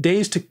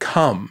days to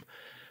come,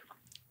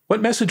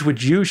 what message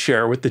would you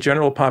share with the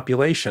general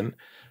population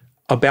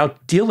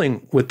about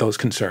dealing with those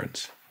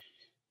concerns?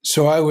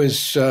 So I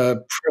was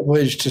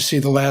privileged to see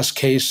the last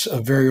case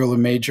of variola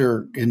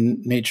major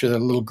in Nature,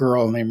 that little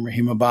girl named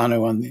Rahima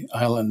Banu on the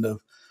island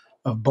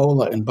of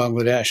Bola in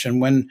Bangladesh. And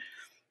when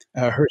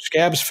her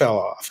scabs fell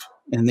off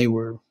and they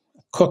were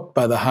cooked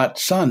by the hot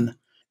sun,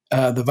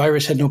 the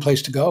virus had no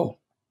place to go.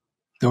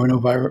 There were no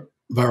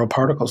viral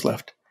particles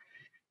left.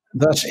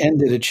 Thus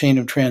ended a chain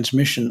of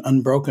transmission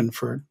unbroken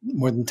for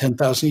more than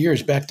 10,000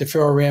 years, back to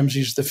Pharaoh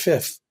Ramses V.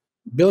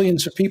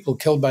 Billions of people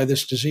killed by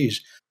this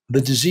disease.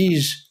 The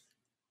disease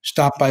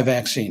stopped by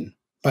vaccine,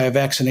 by a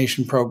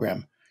vaccination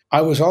program.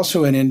 I was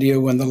also in India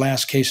when the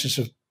last cases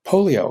of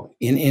polio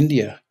in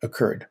India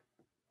occurred.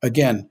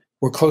 Again,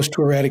 we're close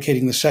to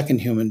eradicating the second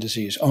human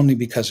disease only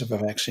because of a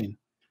vaccine.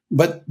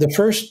 But the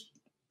first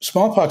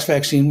smallpox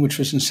vaccine, which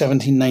was in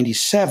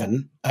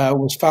 1797,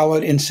 was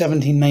followed in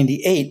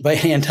 1798 by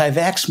an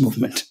anti-vax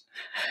movement.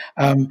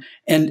 And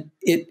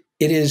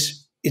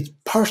it's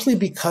partially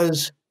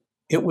because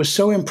it was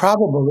so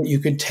improbable that you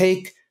could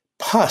take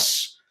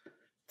pus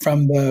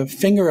from the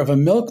finger of a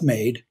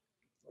milkmaid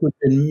who'd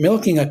been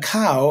milking a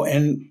cow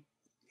and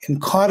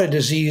caught a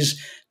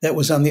disease that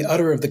was on the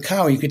udder of the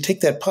cow. You could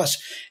take that pus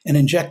and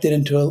inject it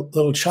into a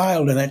little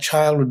child, and that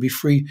child would be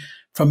free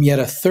from yet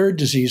a third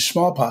disease,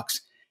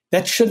 smallpox.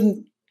 That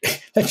should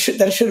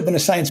have been a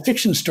science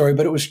fiction story,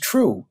 but it was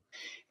true.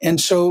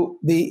 And so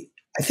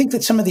I think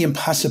that some of the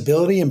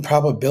impossibility and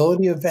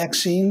probability of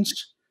vaccines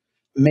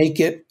make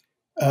it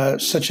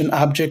such an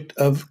object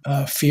of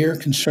fear,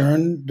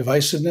 concern,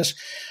 divisiveness.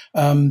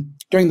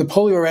 During the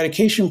polio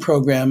eradication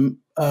program,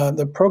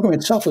 the program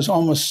itself was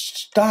almost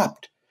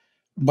stopped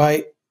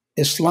by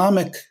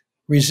Islamic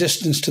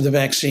resistance to the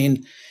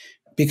vaccine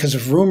because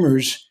of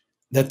rumors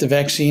that the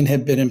vaccine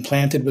had been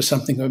implanted with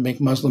something that would make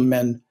Muslim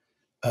men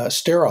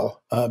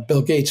sterile.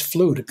 Bill Gates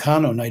flew to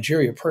Kano,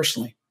 Nigeria,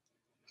 personally,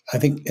 I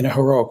think in a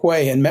heroic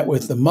way, and met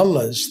with the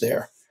mullahs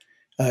there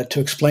to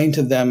explain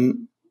to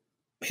them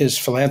his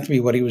philanthropy,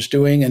 what he was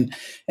doing, and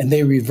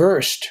they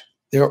reversed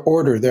their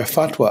order, their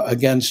fatwa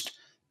against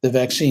the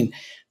vaccine.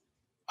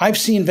 I've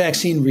seen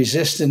vaccine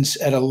resistance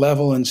at a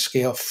level and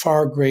scale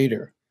far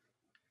greater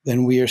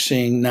than we are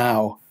seeing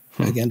now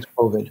against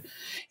COVID.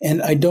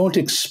 And I don't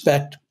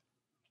expect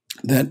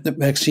that the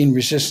vaccine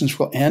resistance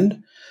will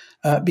end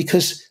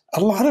because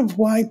a lot of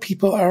why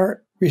people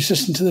are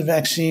resistant to the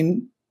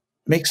vaccine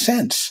makes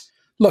sense.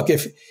 Look,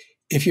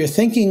 if you're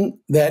thinking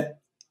that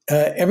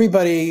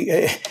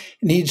everybody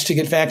needs to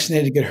get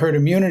vaccinated to get herd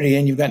immunity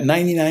and you've got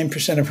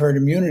 99% of herd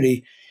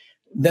immunity,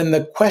 then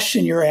the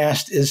question you're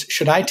asked is,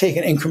 should I take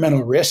an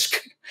incremental risk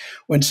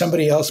when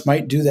somebody else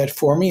might do that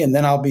for me and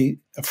then I'll be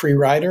a free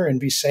rider and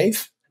be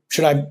safe?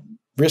 Should I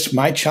risk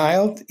my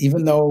child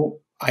even though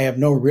I have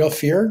no real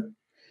fear?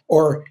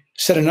 Or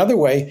said another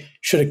way,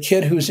 should a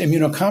kid who's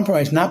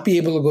immunocompromised not be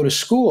able to go to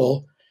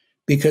school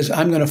because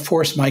I'm going to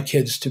force my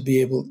kids to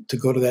be able to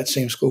go to that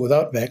same school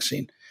without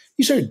vaccine?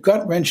 These are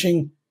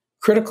gut-wrenching,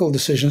 critical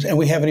decisions, and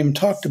we haven't even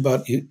talked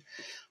about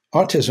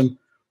autism,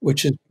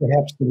 which is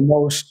perhaps the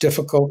most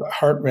difficult,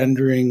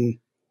 heart-rending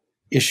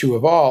issue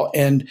of all.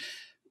 And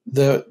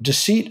the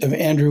deceit of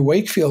Andrew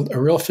Wakefield,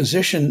 a real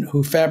physician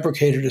who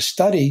fabricated a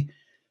study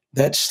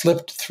that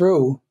slipped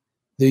through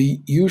the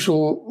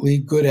usually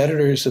good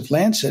editors of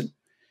Lancet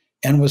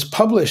and was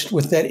published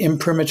with that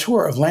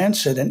imprimatur of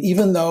Lancet. And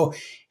even though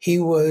he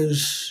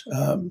was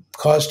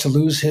caused to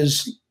lose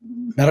his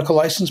medical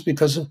license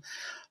because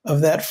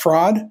of that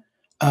fraud,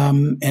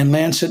 and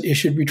Lancet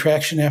issued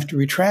retraction after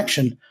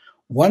retraction,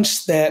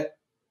 once that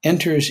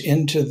enters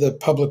into the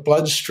public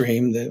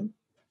bloodstream, the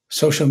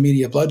social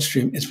media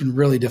bloodstream, it's been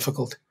really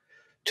difficult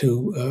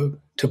to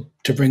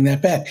bring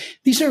that back.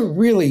 These are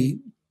really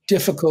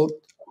difficult,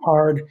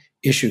 hard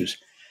issues.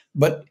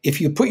 But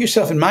if you put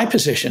yourself in my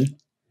position,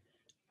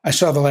 I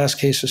saw the last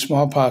case of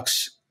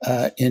smallpox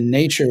in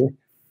Nature.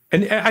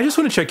 And I just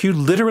want to check, you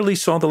literally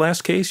saw the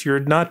last case? You're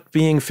not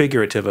being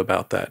figurative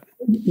about that.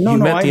 No, you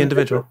met the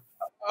individual.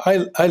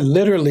 I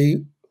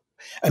literally,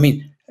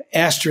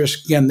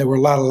 asterisk, again, there were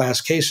a lot of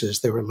last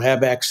cases. There were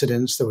lab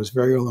accidents. There was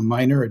variola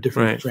minor, a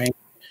different strain.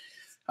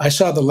 I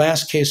saw the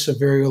last case of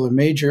variola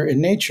major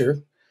in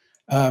Nature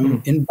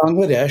in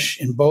Bangladesh,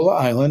 in Bola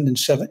Island in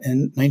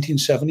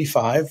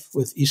 1975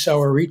 with Isao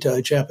Arita,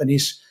 a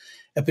Japanese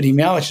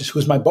epidemiologist who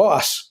was my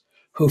boss,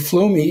 who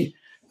flew me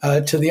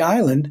to the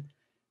island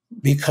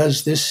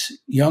because this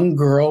young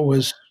girl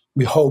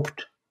we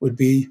hoped would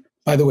be,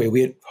 by the way,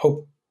 we had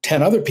hoped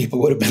 10 other people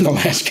would have been the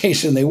last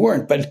case and they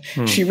weren't, but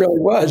she really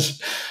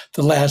was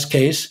the last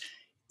case.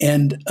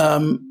 And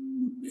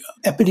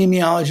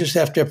epidemiologists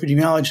after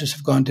epidemiologists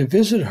have gone to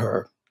visit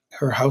her.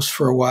 Her house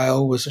for a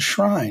while was a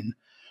shrine.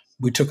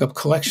 We took up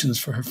collections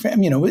for her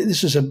family.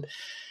 This is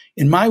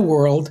in my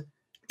world,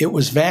 it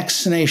was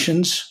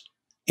vaccinations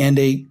and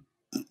a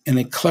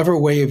clever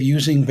way of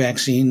using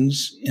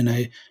vaccines in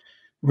a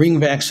ring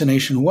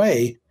vaccination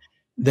way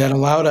that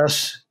allowed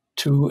us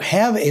to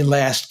have a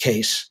last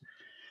case.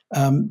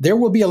 There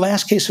will be a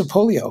last case of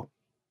polio.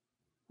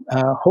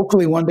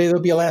 Hopefully one day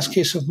there'll be a last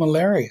case of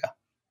malaria.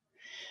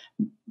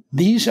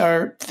 These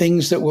are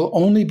things that will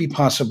only be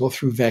possible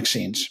through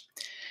vaccines.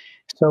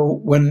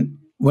 So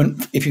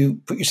if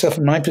you put yourself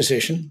in my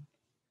position,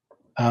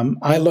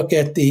 I look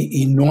at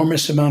the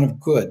enormous amount of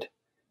good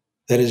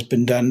that has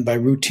been done by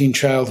routine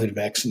childhood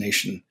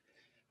vaccination.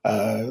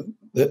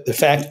 The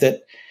fact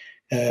that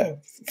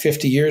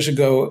 50 years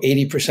ago,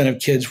 80%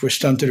 of kids were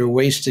stunted or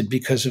wasted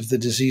because of the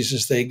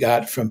diseases they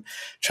got from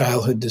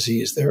childhood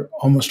disease. They're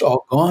almost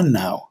all gone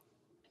now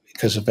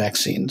because of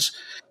vaccines.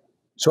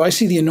 So I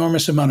see the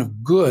enormous amount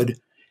of good,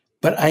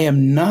 but I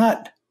am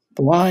not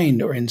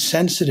blind or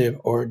insensitive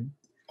or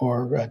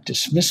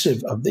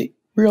dismissive of the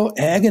real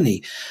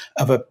agony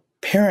of a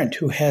parent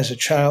who has a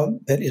child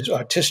that is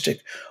autistic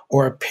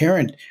or a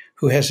parent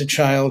who has a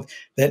child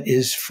that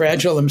is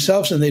fragile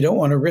themselves and they don't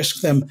want to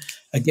risk them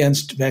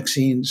against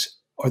vaccines,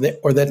 or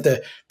that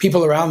the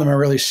people around them are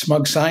really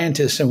smug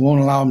scientists and won't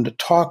allow them to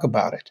talk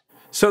about it.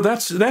 So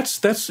that's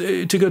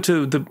to go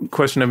to the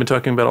question I've been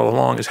talking about all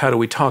along, is how do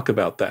we talk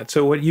about that?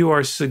 So what you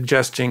are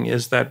suggesting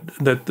is that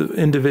the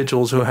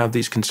individuals who have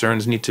these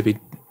concerns need to be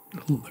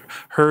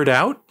heard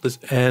out,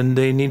 and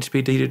they need to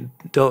be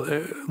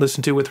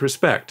listened to with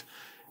respect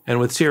and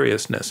with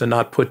seriousness, and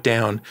not put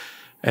down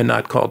and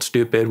not called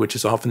stupid, which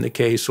is often the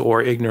case,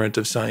 or ignorant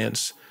of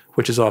science,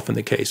 which is often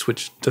the case,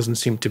 which doesn't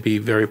seem to be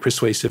very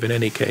persuasive in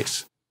any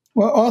case.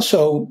 Well,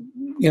 also,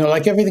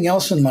 like everything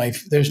else in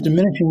life, there's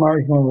diminishing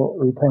marginal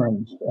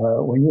returns.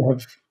 When you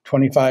have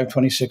 25,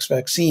 26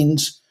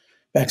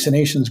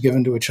 vaccinations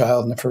given to a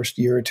child in the first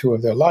year or two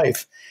of their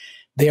life,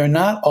 they are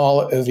not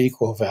all of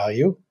equal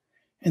value.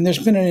 And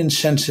there's been an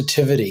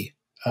insensitivity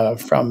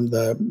from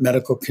the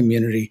medical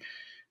community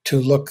to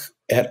look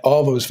at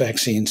all those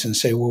vaccines and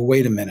say, well,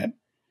 wait a minute.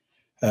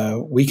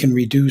 We can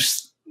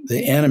reduce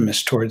the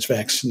animus towards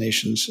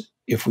vaccinations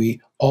if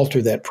we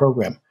alter that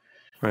program.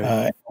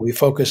 Right. We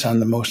focus on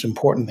the most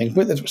important things,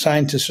 what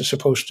scientists are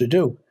supposed to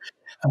do.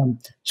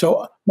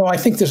 So, no, I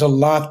think there's a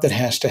lot that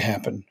has to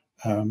happen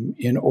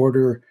in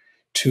order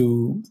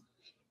to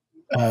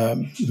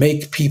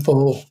make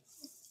people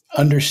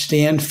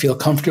understand, feel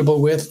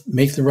comfortable with,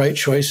 make the right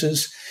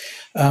choices.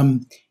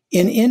 In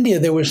India,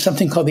 there was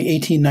something called the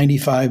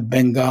 1895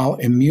 Bengal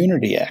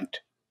Immunity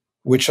Act,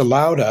 which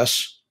allowed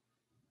us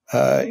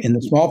in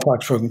the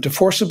smallpox program to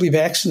forcibly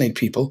vaccinate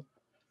people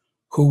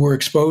who were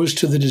exposed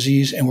to the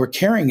disease and were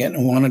carrying it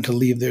and wanted to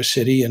leave their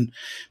city and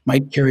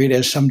might carry it,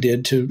 as some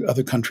did, to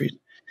other countries.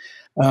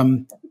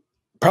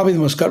 Probably the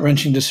most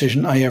gut-wrenching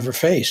decision I ever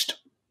faced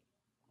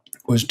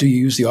was, do you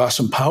use the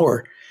awesome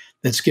power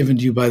that's given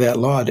to you by that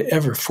law to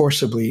ever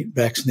forcibly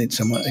vaccinate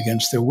someone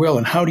against their will?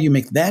 And how do you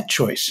make that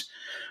choice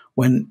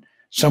when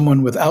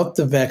someone without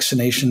the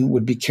vaccination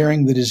would be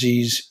carrying the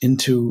disease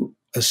into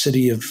a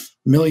city of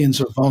millions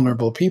of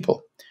vulnerable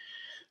people?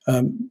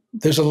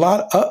 There's a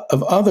lot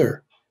of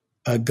other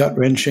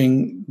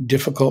gut-wrenching,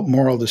 difficult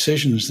moral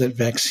decisions that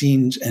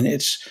vaccines and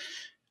its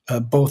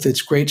both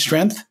its great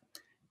strength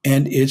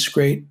and its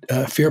great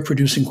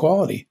fear-producing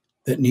quality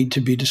that need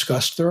to be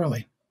discussed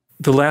thoroughly.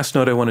 The last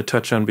note I want to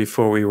touch on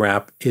before we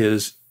wrap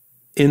is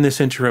in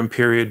this interim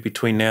period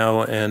between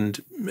now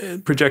and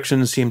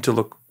projections seem to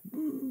look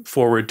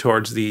forward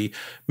towards the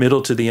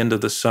middle to the end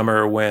of the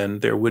summer when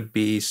there would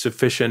be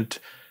sufficient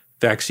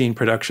vaccine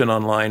production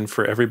online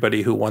for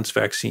everybody who wants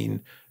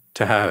vaccine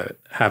to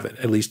have it,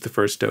 at least the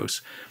first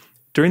dose.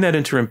 During that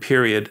interim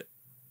period,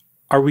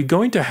 are we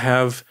going to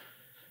have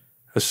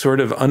a sort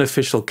of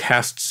unofficial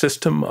caste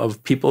system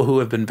of people who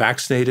have been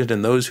vaccinated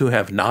and those who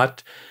have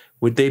not?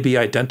 Would they be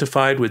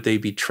identified? Would they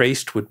be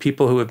traced? Would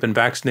people who have been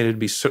vaccinated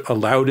be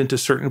allowed into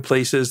certain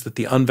places that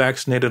the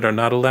unvaccinated are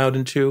not allowed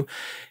into?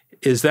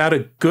 Is that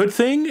a good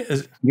thing?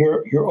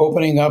 You're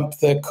opening up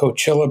the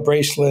Coachella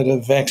bracelet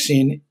of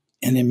vaccine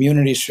and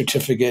immunity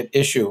certificate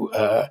issue.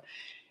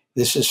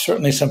 This is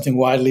certainly something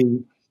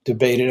widely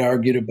debated,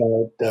 argued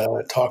about,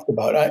 talked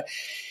about.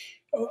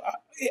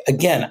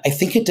 Again, I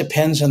think it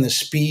depends on the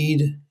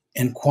speed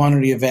and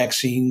quantity of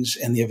vaccines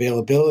and the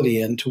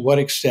availability, and to what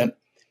extent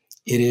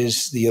it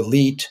is the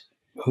elite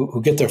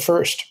who get there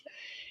first.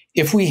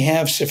 If we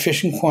have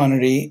sufficient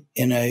quantity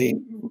in a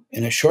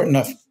short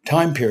enough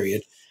time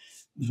period,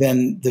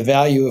 then the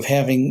value of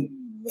having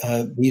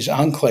these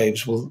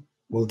enclaves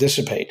will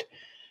dissipate.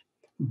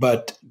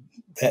 But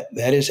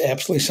that is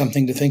absolutely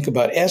something to think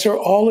about, as are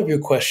all of your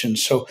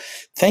questions. So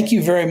thank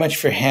you very much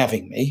for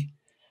having me.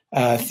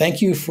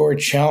 Thank you for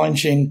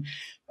challenging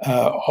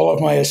all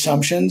of my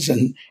assumptions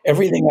and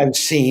everything I've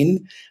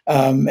seen,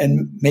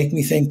 and make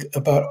me think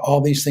about all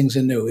these things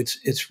anew.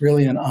 It's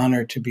really an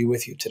honor to be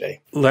with you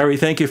today. Larry,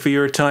 thank you for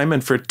your time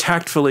and for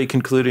tactfully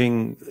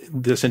concluding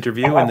this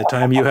interview and the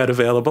time you had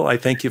available. I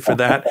thank you for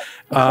that.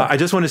 I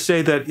just want to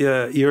say that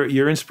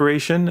your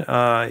inspiration,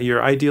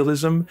 your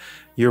idealism,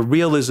 your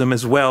realism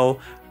as well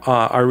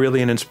are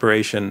really an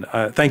inspiration.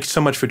 Thank you so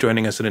much for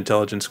joining us at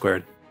Intelligence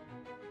Squared.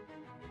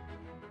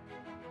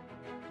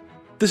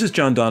 This is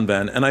John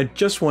Donvan, and I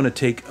just want to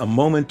take a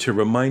moment to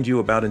remind you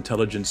about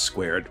Intelligence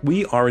Squared.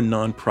 We are a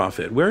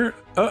nonprofit. We're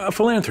a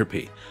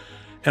philanthropy,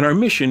 and our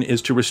mission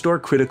is to restore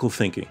critical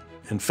thinking,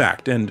 and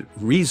fact, and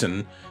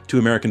reason to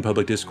American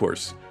public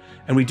discourse.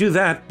 And we do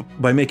that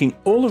by making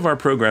all of our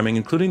programming,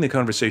 including the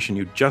conversation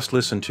you just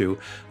listened to,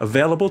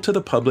 available to the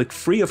public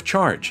free of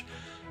charge.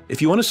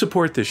 If you want to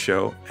support this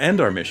show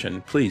and our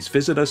mission, please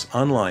visit us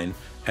online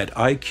at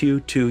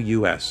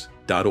iq2us.org.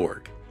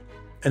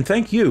 And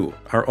thank you,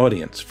 our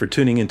audience, for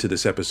tuning into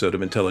this episode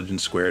of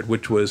Intelligence Squared,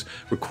 which was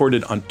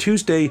recorded on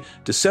Tuesday,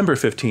 December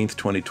 15th,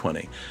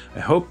 2020. I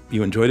hope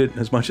you enjoyed it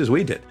as much as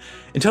we did.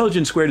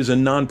 Intelligence Squared is a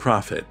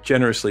nonprofit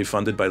generously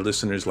funded by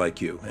listeners like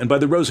you and by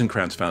the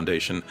Rosencrantz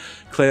Foundation.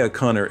 Clea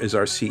Connor is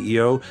our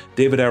CEO.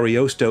 David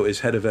Ariosto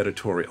is head of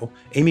editorial.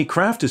 Amy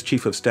Kraft is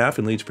chief of staff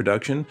and leads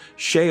production.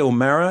 Shay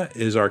O'Mara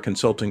is our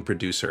consulting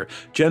producer.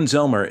 Jen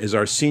Zelmer is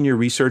our senior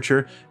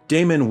researcher.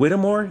 Damon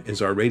Whittemore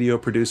is our radio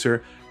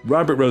producer.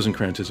 Robert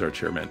Rosencrantz is our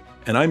chairman.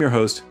 And I'm your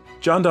host,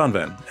 John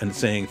Donvan, and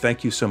saying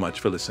thank you so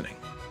much for listening.